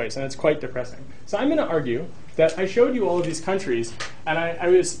pretty big ways. And it's quite depressing. So I'm going to argue that I showed you all of these countries. And I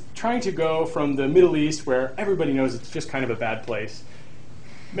was trying to go from the Middle East, where everybody knows it's just kind of a bad place,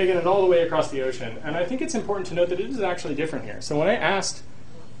 making it all the way across the ocean. And I think it's important to note that it is actually different here. So when I asked,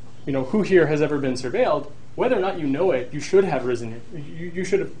 who here has ever been surveilled, whether or not you know it, you should have risen. You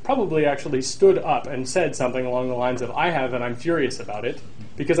should have probably actually stood up and said something along the lines of, I have and I'm furious about it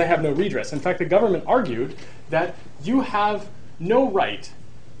because I have no redress. In fact, the government argued that you have no right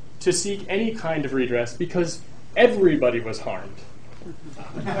to seek any kind of redress because everybody was harmed.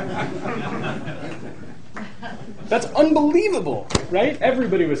 That's unbelievable, right?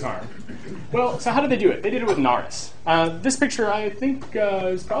 Everybody was harmed. Well, so how did they do it? They did it with NARIS. This picture, I think,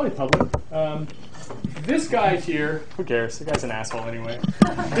 is probably public. This guy here, who cares? The guy's an asshole anyway.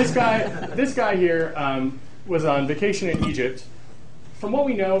 This guy here was on vacation in Egypt. From what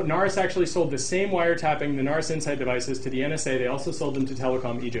we know, NARIS actually sold the same wiretapping, the NARIS Insight devices, to the NSA. They also sold them to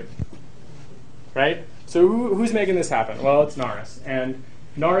Telecom Egypt. Right? So who's making this happen? Well, it's NARIS. And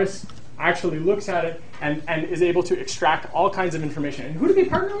NARIS actually looks at it and is able to extract all kinds of information. And who do they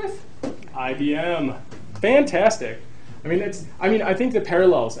partner with? IBM. Fantastic. I think the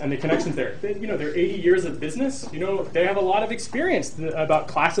parallels and the connections there, they're 80 years of business. They have a lot of experience about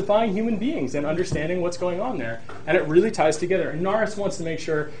classifying human beings and understanding what's going on there. And it really ties together. And NARIS wants to make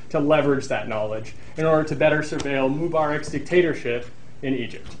sure to leverage that knowledge in order to better surveil Mubarak's dictatorship in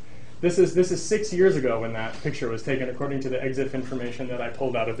Egypt. This is 6 years ago when that picture was taken, according to the EXIF information that I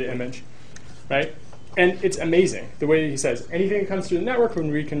pulled out of the image, right? And it's amazing the way he says anything that comes through the network, when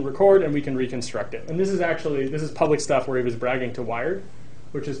we can record and we can reconstruct it. And this is public stuff where he was bragging to Wired,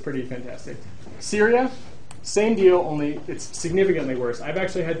 which is pretty fantastic. Syria, same deal, only it's significantly worse. I've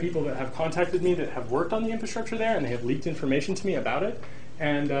actually had people that have contacted me that have worked on the infrastructure there, and they have leaked information to me about it,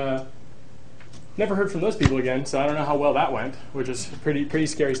 and never heard from those people again, so I don't know how well that went, which is pretty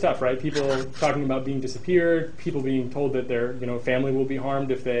scary stuff, right? People talking about being disappeared, people being told that their family will be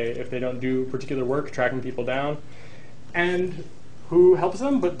harmed if they don't do particular work, tracking people down. And who helps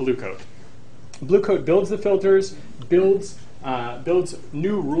them but Blue Coat. Blue Coat builds the filters, builds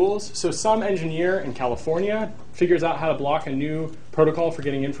new rules. So some engineer in California figures out how to block a new protocol for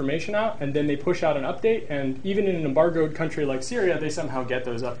getting information out, and then they push out an update, and even in an embargoed country like Syria, they somehow get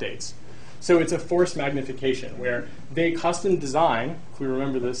those updates. So it's a force magnification where they custom design, if we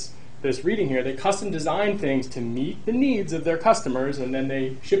remember this reading here, they custom design things to meet the needs of their customers, and then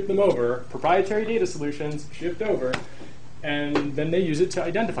they ship them over, proprietary data solutions shipped over, and then they use it to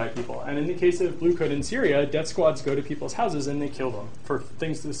identify people. And in the case of Blue Coat in Syria, death squads go to people's houses and they kill them for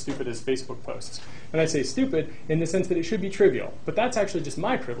things as stupid as Facebook posts. And I say stupid in the sense that it should be trivial, but that's actually just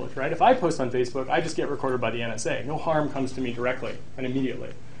my privilege, right? If I post on Facebook, I just get recorded by the NSA. No harm comes to me directly and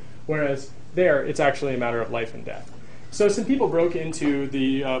immediately. Whereas there, it's actually a matter of life and death. So some people broke into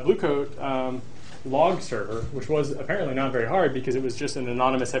the Blue Coat log server, which was apparently not very hard because it was just an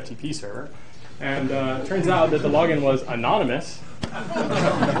anonymous FTP server. And it turns out that the login was anonymous. Right?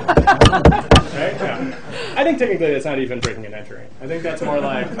 Yeah. I think technically that's not even breaking and entering. I think that's more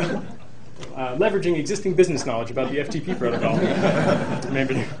like leveraging existing business knowledge about the FTP protocol.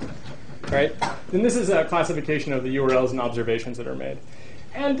 Maybe. Right? And this is a classification of the URLs and observations that are made.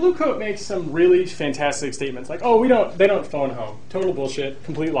 And Blue Coat makes some really fantastic statements like, oh, they don't phone home. Total bullshit,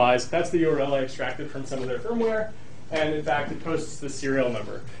 complete lies. That's the URL I extracted from some of their firmware. And in fact, it posts the serial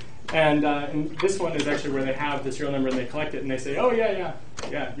number. And this one is actually where they have the serial number and they collect it and they say, oh, yeah,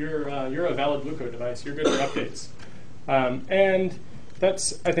 you're a valid Blue Coat device. You're good for updates. And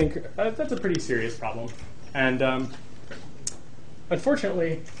that's, I think, that's a pretty serious problem. And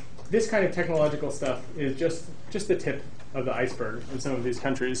unfortunately, this kind of technological stuff is just the tip of the iceberg in some of these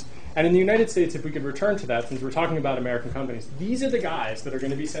countries. And in the United States, if we could return to that, since we're talking about American companies, these are the guys that are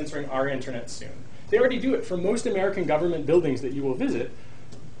going to be censoring our internet soon. They already do it for most American government buildings that you will visit,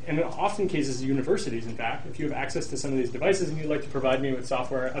 and in often cases universities, in fact. If you have access to some of these devices and you'd like to provide me with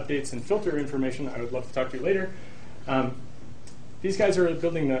software updates and filter information, I would love to talk to you later. These guys are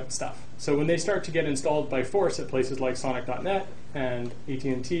building that stuff. So when they start to get installed by force at places like Sonic.net and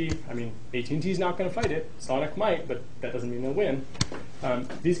AT&T, AT&T's not going to fight it. Sonic might, but that doesn't mean they'll win.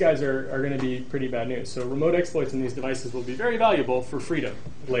 These guys are going to be pretty bad news. So remote exploits in these devices will be very valuable for freedom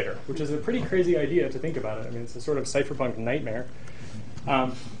later, which is a pretty crazy idea to think about it. It's a sort of cypherpunk nightmare.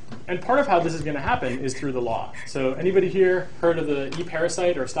 And part of how this is going to happen is through the law. So anybody here heard of the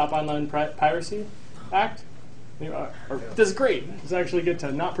E-Parasite or Stop Online Piracy Act? This is great. It's actually good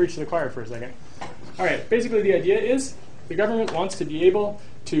to not preach to the choir for a second. All right, basically the idea is the government wants to be able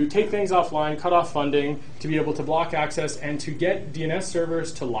to take things offline, cut off funding, to be able to block access, and to get DNS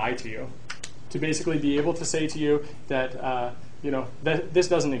servers to lie to you, to basically be able to say to you that that this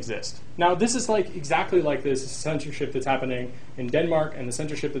doesn't exist. Now, this is exactly like this censorship that's happening in Denmark and the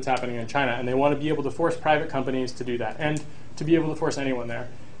censorship that's happening in China, and they want to be able to force private companies to do that and to be able to force anyone there.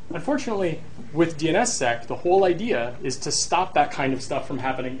 Unfortunately, with DNSSEC, the whole idea is to stop that kind of stuff from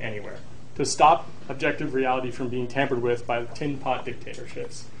happening anywhere, to stop objective reality from being tampered with by tin pot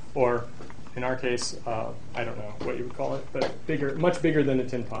dictatorships, or in our case, I don't know what you would call it, but bigger, much bigger than a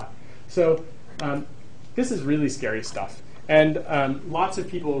tin pot. So this is really scary stuff. And lots of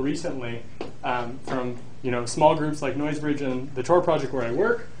people recently, from small groups like Noisebridge and the Tor project where I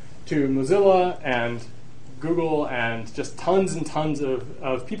work, to Mozilla and Google and just tons and tons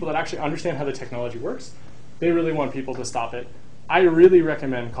of people that actually understand how the technology works, they really want people to stop it. I really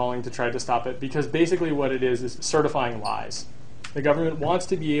recommend calling to try to stop it, because basically what it is certifying lies. The government wants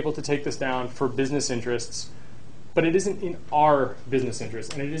to be able to take this down for business interests, but it isn't in our business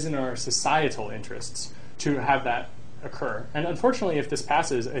interests, and it isn't in our societal interests to have that occur. And unfortunately, if this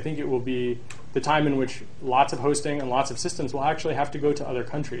passes, I think it will be the time in which lots of hosting and lots of systems will actually have to go to other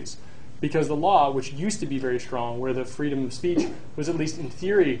countries. Because the law, which used to be very strong, where the freedom of speech was, at least in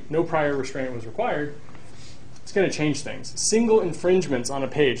theory, no prior restraint was required, it's going to change things. Single infringements on a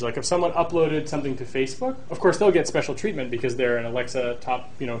page, like if someone uploaded something to Facebook, of course they'll get special treatment because they're an Alexa top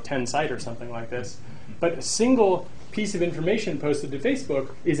 10 site or something like this. But a single piece of information posted to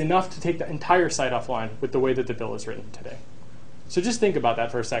Facebook is enough to take the entire site offline with the way that the bill is written today. So just think about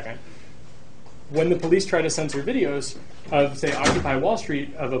that for a second. When the police try to censor videos of, say, Occupy Wall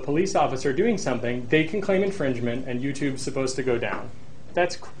Street, of a police officer doing something, they can claim infringement and YouTube's supposed to go down.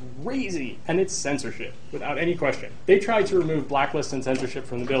 That's crazy, and it's censorship, without any question. They try to remove blacklist and censorship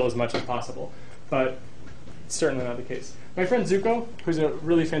from the bill as much as possible, but it's certainly not the case. My friend Zuko, who's a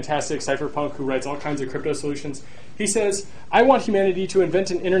really fantastic cypherpunk who writes all kinds of crypto solutions, he says, I want humanity to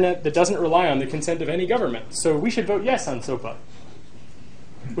invent an internet that doesn't rely on the consent of any government, so we should vote yes on SOPA.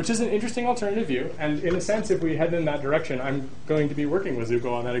 Which is an interesting alternative view, and in a sense, if we head in that direction, I'm going to be working with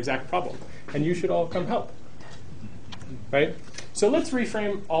Zuko on that exact problem, and you should all come help. Right? So let's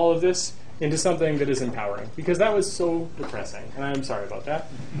reframe all of this into something that is empowering, because that was so depressing, and I'm sorry about that.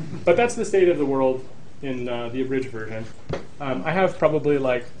 But that's the state of the world in the abridged version. I have probably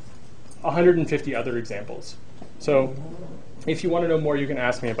like 150 other examples. So if you want to know more, you can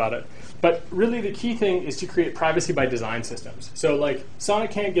ask me about it. But really the key thing is to create privacy by design systems. So like Sonic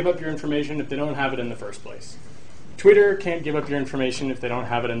can't give up your information if they don't have it in the first place. Twitter can't give up your information if they don't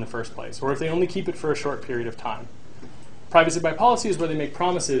have it in the first place, or if they only keep it for a short period of time. Privacy by policy is where they make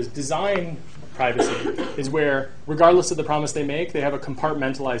promises. Design privacy is where, regardless of the promise they make, they have a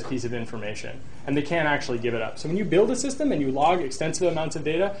compartmentalized piece of information, and they can't actually give it up. So when you build a system and you log extensive amounts of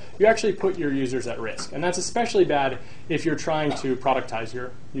data, you actually put your users at risk. And that's especially bad if you're trying to productize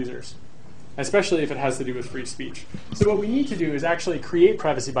your users, especially if it has to do with free speech. So what we need to do is actually create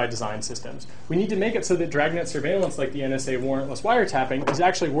privacy by design systems. We need to make it so that dragnet surveillance, like the NSA warrantless wiretapping, is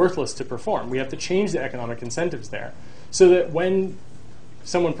actually worthless to perform. We have to change the economic incentives there, so that when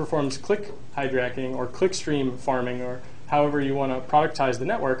someone performs click hijacking or clickstream farming, or however you want to productize the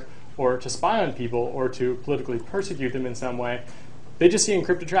network, or to spy on people, or to politically persecute them in some way, they just see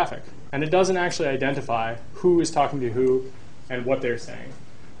encrypted traffic. And it doesn't actually identify who is talking to who and what they're saying.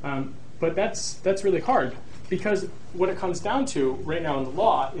 But that's really hard, because what it comes down to right now in the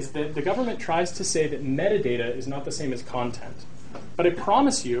law is that the government tries to say that metadata is not the same as content. But I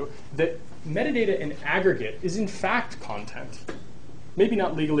promise you that metadata in aggregate is in fact content. Maybe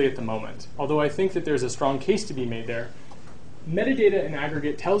not legally at the moment, although I think that there's a strong case to be made there. Metadata in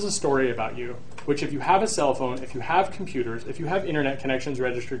aggregate tells a story about you, which if you have a cell phone, if you have computers, if you have internet connections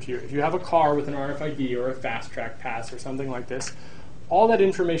registered to you, if you have a car with an RFID or a fast track pass or something like this, all that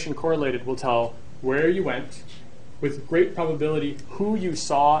information correlated will tell where you went, with great probability who you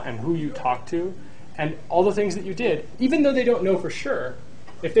saw and who you talked to, and all the things that you did, even though they don't know for sure.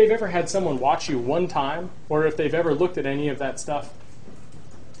 If they've ever had someone watch you one time, or if they've ever looked at any of that stuff,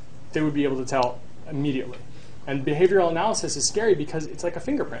 they would be able to tell immediately. And behavioral analysis is scary because it's like a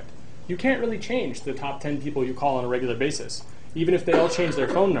fingerprint. You can't really change the top 10 people you call on a regular basis. Even if they all change their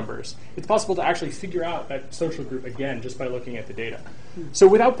phone numbers, it's possible to actually figure out that social group again just by looking at the data. So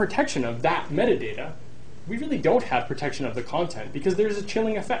without protection of that metadata, we really don't have protection of the content, because there's a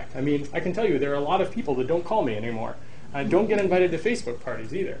chilling effect. I mean, I can tell you there are a lot of people that don't call me anymore. I don't get invited to Facebook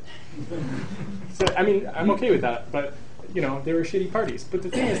parties either. So, I mean, I'm okay with that, but they were shitty parties. But the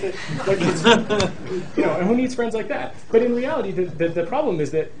thing is that, and who needs friends like that? But in reality, the problem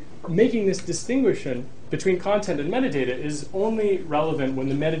is that making this distinction between content and metadata is only relevant when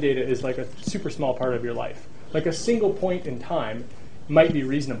the metadata is like a super small part of your life. Like a single point in time might be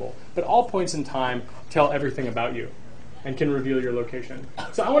reasonable, but all points in time tell everything about you and can reveal your location.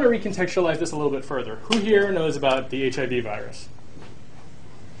 So I want to recontextualize this a little bit further. Who here knows about the HIV virus?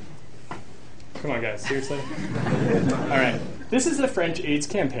 Come on, guys, seriously? All right. this is the French AIDS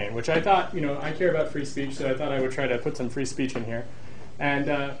campaign, which I thought, I care about free speech, so I thought I would try to put some free speech in here. And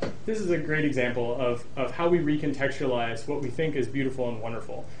this is a great example of how we recontextualize what we think is beautiful and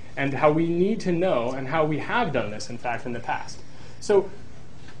wonderful, and how we need to know, and how we have done this, in fact, in the past. So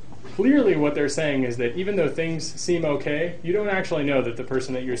clearly what they're saying is that even though things seem okay, you don't actually know that the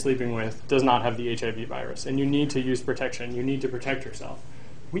person that you're sleeping with does not have the HIV virus, and you need to use protection. You need to protect yourself.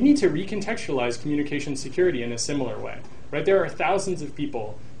 We need to recontextualize communication security in a similar way. Right? There are thousands of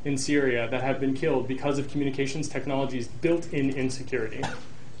people in Syria that have been killed because of communications technologies built-in insecurity.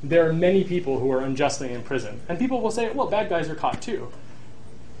 There are many people who are unjustly in prison. And people will say, well, bad guys are caught too.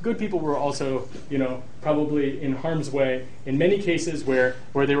 Good people were also, probably in harm's way in many cases where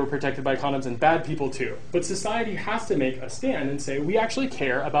they were protected by condoms, and bad people too. But society has to make a stand and say, we actually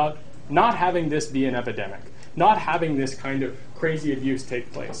care about not having this be an epidemic, not having this kind of crazy abuse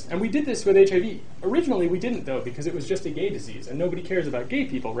take place. And we did this with HIV. Originally, we didn't, though, because it was just a gay disease, and nobody cares about gay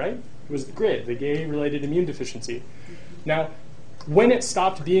people, right? It was the GRID, the gay-related immune deficiency. Now, when it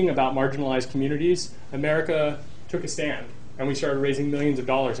stopped being about marginalized communities, America took a stand, and we started raising millions of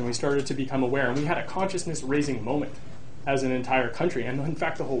dollars, and we started to become aware, and we had a consciousness-raising moment as an entire country, and in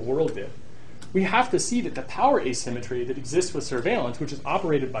fact, the whole world did. We have to see that the power asymmetry that exists with surveillance, which is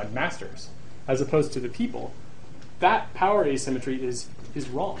operated by masters, as opposed to the people, that power asymmetry is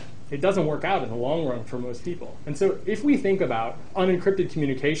wrong. It doesn't work out in the long run for most people. And so if we think about unencrypted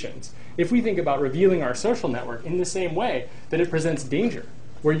communications, if we think about revealing our social network in the same way that it presents danger,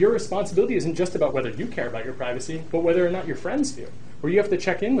 where your responsibility isn't just about whether you care about your privacy, but whether or not your friends do, where you have to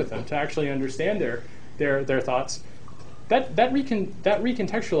check in with them to actually understand their thoughts, that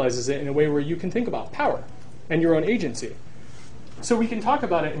recontextualizes it in a way where you can think about power and your own agency. So we can talk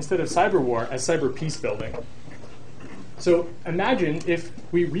about it instead of cyber war as cyber peace building. So imagine if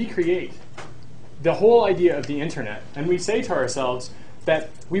we recreate the whole idea of the internet and we say to ourselves that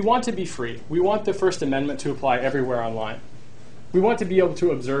we want to be free. We want the First Amendment to apply everywhere online. We want to be able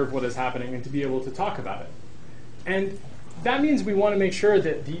to observe what is happening and to be able to talk about it. And that means we want to make sure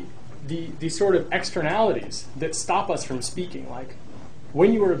that the sort of externalities that stop us from speaking, like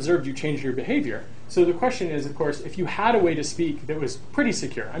when you were observed, you changed your behavior. So the question is, of course, if you had a way to speak that was pretty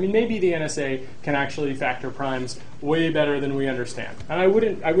secure. I mean, maybe the NSA can actually factor primes way better than we understand. And I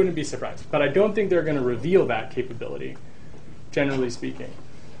wouldn't be surprised. But I don't think they're going to reveal that capability, generally speaking.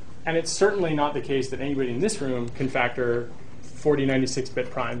 And it's certainly not the case that anybody in this room can factor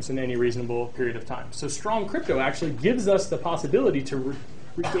 4096-bit primes in any reasonable period of time. So strong crypto actually gives us the possibility to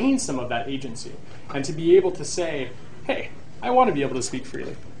regain some of that agency and to be able to say, hey, I want to be able to speak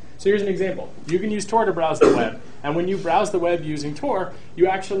freely. So here's an example. You can use Tor to browse the web. And when you browse the web using Tor, you're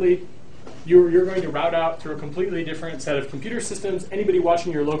going to route out through a completely different set of computer systems. Anybody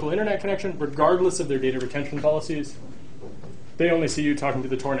watching your local internet connection, regardless of their data retention policies, they only see you talking to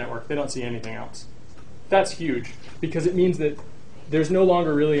the Tor network. They don't see anything else. That's huge, because it means that there's no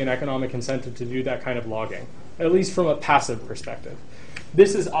longer really an economic incentive to do that kind of logging, at least from a passive perspective.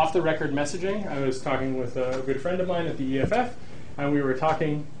 This is off-the-record messaging. I was talking with a good friend of mine at the EFF, and we were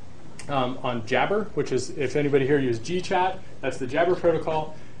talking on Jabber, which is, if anybody here used GChat, that's the Jabber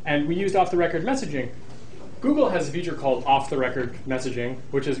protocol, and we used off-the-record messaging. Google has a feature called off-the-record messaging,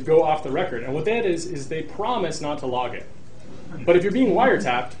 which is go off the record, and what that is they promise not to log it. But if you're being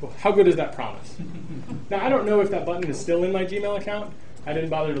wiretapped, well, how good is that promise? Now, I don't know if that button is still in my Gmail account. I didn't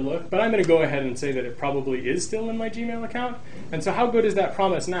bother to look, but I'm going to go ahead and say that it probably is still in my Gmail account. And so how good is that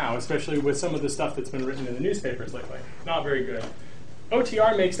promise now, especially with some of the stuff that's been written in the newspapers lately? Not very good.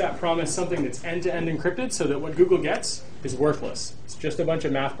 OTR makes that promise something that's end-to-end encrypted so that what Google gets is worthless. It's just a bunch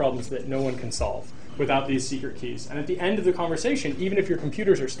of math problems that no one can solve without these secret keys. And at the end of the conversation, even if your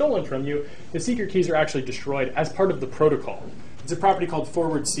computers are stolen from you, the secret keys are actually destroyed as part of the protocol. It's a property called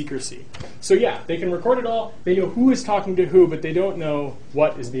forward secrecy. So yeah, they can record it all. They know who is talking to who, but they don't know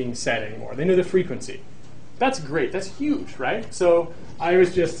what is being said anymore. They know the frequency. That's great. That's huge, right? So I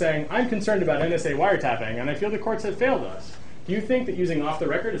was just saying, I'm concerned about NSA wiretapping, and I feel the courts have failed us. Do you think that using off the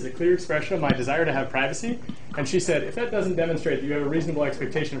record is a clear expression of my desire to have privacy? And she said, if that doesn't demonstrate that you have a reasonable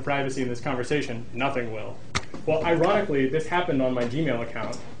expectation of privacy in this conversation, nothing will. Well, ironically, this happened on my Gmail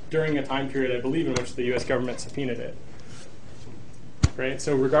account during a time period, I believe, in which the US government subpoenaed it. Right?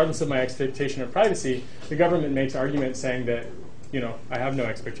 So regardless of my expectation of privacy, the government makes arguments saying that, I have no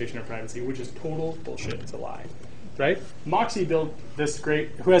expectation of privacy, which is total bullshit. It's a lie. Right? Moxie built this great...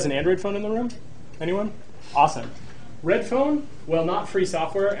 Who has an Android phone in the room? Anyone? Awesome. Red Phone, well, not free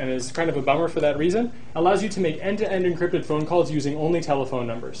software, and is kind of a bummer for that reason, allows you to make end-to-end encrypted phone calls using only telephone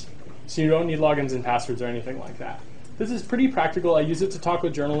numbers. So you don't need logins and passwords or anything like that. This is pretty practical. I use it to talk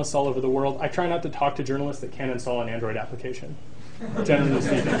with journalists all over the world. I try not to talk to journalists that can't install an Android application, generally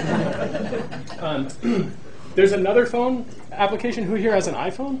speaking. There's another phone application. Who here has an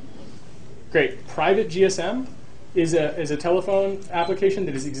iPhone? Great. Private GSM is a telephone application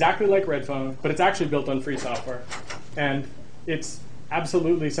that is exactly like Redphone, but it's actually built on free software. And it's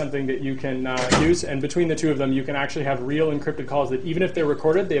absolutely something that you can use. And between the two of them, you can actually have real encrypted calls that even if they're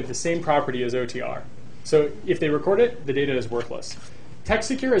recorded, they have the same property as OTR. So if they record it, the data is worthless. Text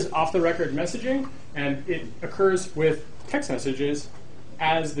Secure is off-the-record messaging, and it occurs with text messages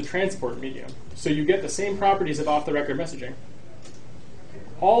as the transport medium. So you get the same properties of off-the-record messaging.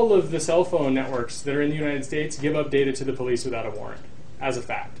 All of the cell phone networks that are in the United States give up data to the police without a warrant, as a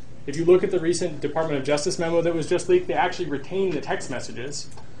fact. If you look at the recent Department of Justice memo that was just leaked, they actually retain the text messages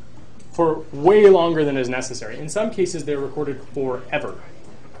for way longer than is necessary. In some cases, they're recorded forever.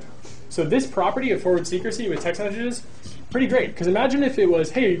 So this property of forward secrecy with text messages, pretty great. Because imagine if it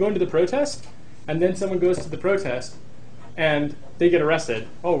was, hey, are you going to the protest? And then someone goes to the protest, and they get arrested.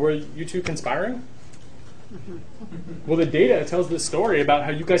 Oh, were you two conspiring? Well, the data tells the story about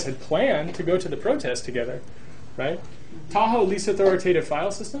how you guys had planned to go to the protest together, right? Tahoe least authoritative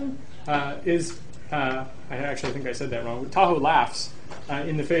file system is, I actually think I said that wrong. Tahoe laughs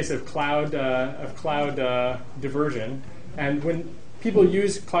in the face of cloud diversion. And when people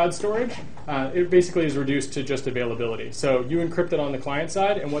use cloud storage, it basically is reduced to just availability. So you encrypt it on the client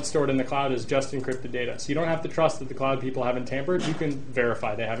side, and what's stored in the cloud is just encrypted data. So you don't have to trust that the cloud people haven't tampered. You can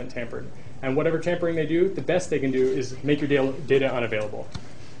verify they haven't tampered. And whatever tampering they do, the best they can do is make your data unavailable.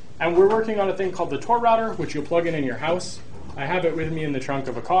 And we're working on a thing called the Tor router, which you'll plug in your house. I have it with me in the trunk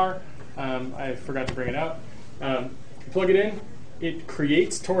of a car. I forgot to bring it out. You plug it in. It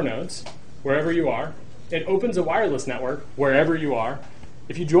creates Tor nodes wherever you are. It opens a wireless network wherever you are.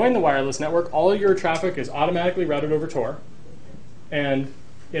 If you join the wireless network, all your traffic is automatically routed over Tor, and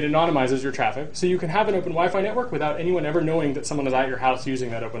it anonymizes your traffic. So you can have an open Wi-Fi network without anyone ever knowing that someone is at your house using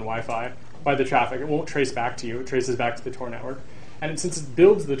that open Wi-Fi by the traffic. It won't trace back to you. It traces back to the Tor network. And since it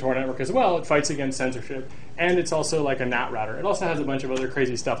builds the Tor network as well, it fights against censorship. And it's also like a NAT router. It also has a bunch of other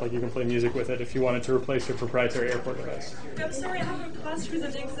crazy stuff, like you can play music with it if you wanted to replace your proprietary airport device. I'm sorry, I have a class with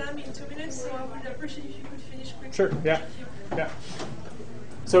an exam in 2 minutes, so I would appreciate if you could finish quickly. Sure, yeah.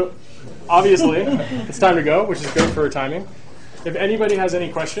 So, obviously, it's time to go, which is good for timing. If anybody has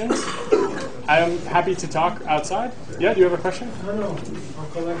any questions, I'm happy to talk outside. Yeah, do you have a question? No, I'll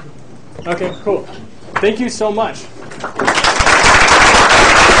collect it. Okay, cool. Thank you so much.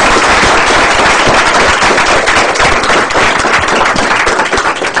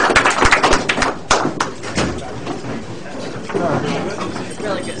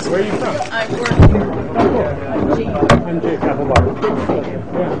 Really good. Where are you from? I work here. I'm Jake, Appelbaum.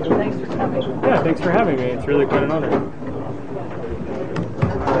 Yeah. Thanks for coming. Yeah, thanks for having me. It's really quite an honor.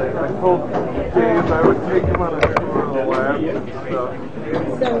 I told James I would take him on a tour of the lab and stuff.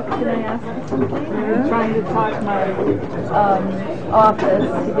 So, can I ask you something? I'm trying to talk my office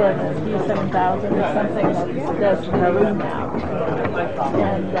to get D7000 or something that does the room now.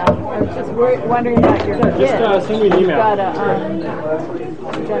 And I was just wondering about your kit. Just send me an email.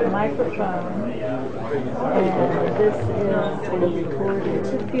 You've got a microphone. And this is a recorder. It's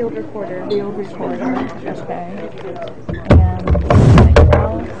a field recorder. Field recorder. Okay. And something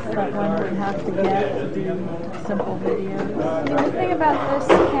else that one would have to get to do simple videos. The good thing about this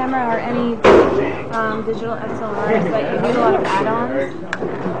camera or any digital XLR is that you need a lot of add-ons.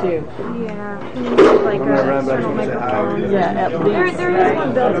 You do. Yeah. You need like an external microphone. Yeah, at least. There is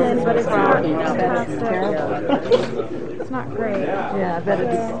one built in, but it's not fantastic. It's not great. Yeah, I bet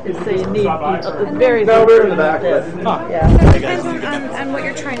it's so you need it's very No, we're in the back. Yeah. So it depends on what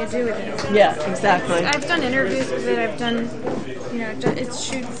you're trying to do with it. Yeah, exactly. I've done interviews with it. I've done, it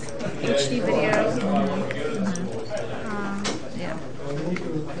shoots HD videos. Yeah.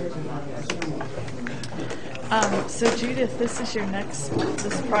 So Judith, this is your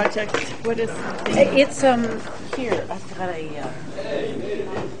this project. What is the It's here? I've got a.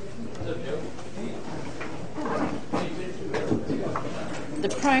 The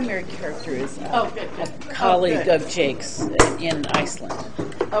primary character is a colleague of Jake's in Iceland.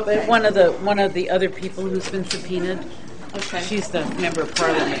 Okay. But one of the other people who's been subpoenaed. Okay. She's the member of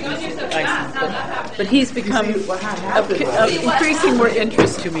parliament in Iceland, but he's become of increasing more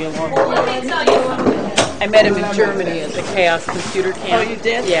interest to me along the way. I met him in Germany at the Chaos Computer Camp. Oh, you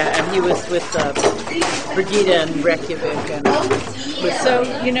did? Yeah, and he was with Brigida and Reykjavik. And So,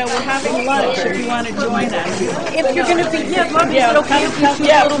 you know, we're having lunch if you want to join us. if you're going to be, yeah, as long as Yeah, it's okay if you shoot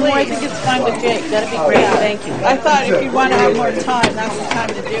yeah, a little more, I please. think it's fine with Jake. That'd be great. Thank you. I thought if you want to have more time, that's the time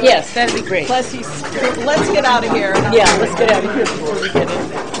to do it. Yes, that'd be great. Plus, let's get out of here. Yeah, let's get out of here before we get in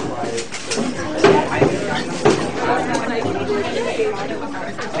there.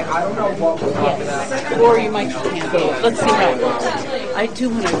 Yes. Or you might can't. Let's see how it goes. I do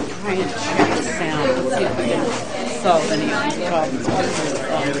want to try and check the sound and see if we can solve any of these problems.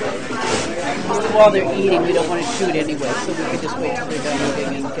 While they're eating, we don't want to shoot anyway, so we could just wait till they're done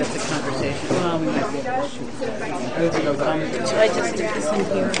eating and get the conversation. Well, we might be able to shoot. Should I just stick this in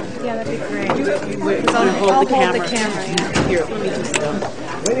here? Yeah, that'd be great. We're going to hold the camera. Yeah. Here, let me just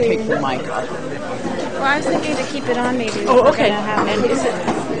take the mic off. Well, I was thinking to keep it on maybe. Oh, okay. We're gonna have And is it?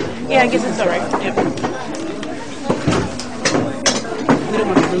 Yeah, I guess it's all right. Yep. We don't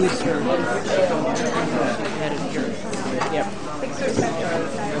want to lose her. Head of here. Yep.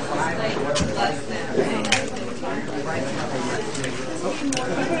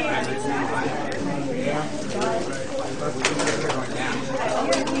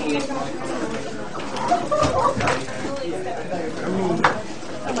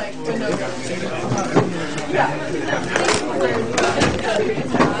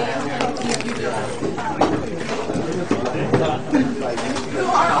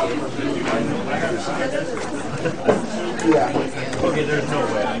 Okay, there's no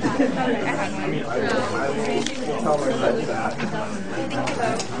way.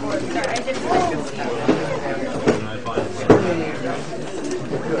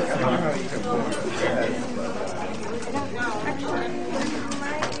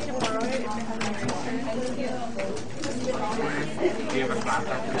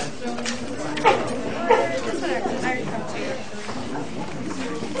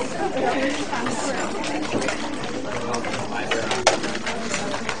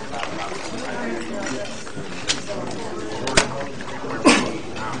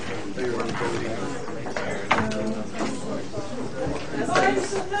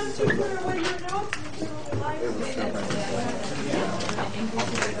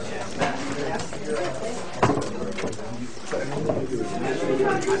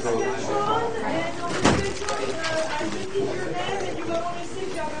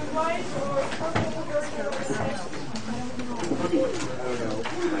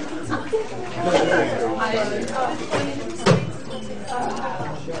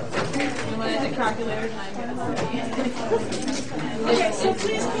 Okay, so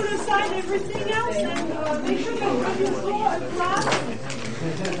please put aside everything else and make sure that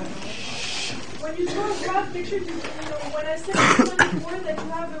when you draw a graph, make sure to, when I say one word, that you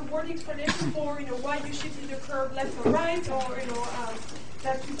have a word explanation for, why you shifted the curve left or right, or,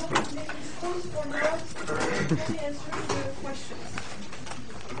 that you don't make mistakes or not any answers to the questions.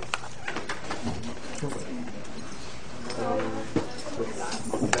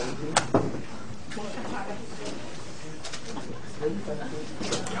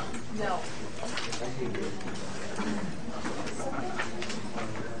 No.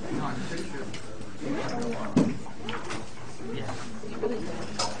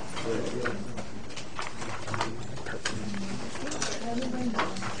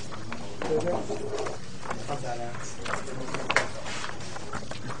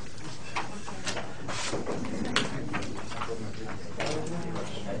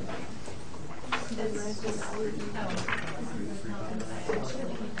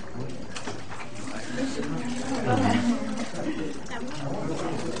 I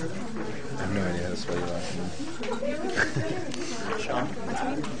have no idea how to spell your last name. Sean?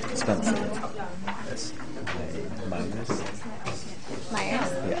 Spencer. That's Myers.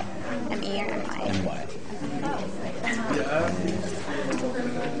 Myers? Yeah. M-E or M-I? M-Y.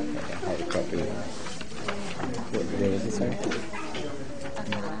 Hard copy. What is it, sorry?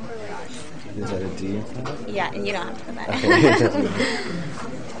 Is that a D in front? Yeah, and you don't have to put that.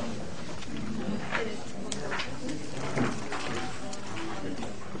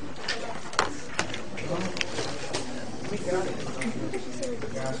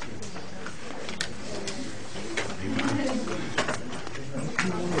 Okay.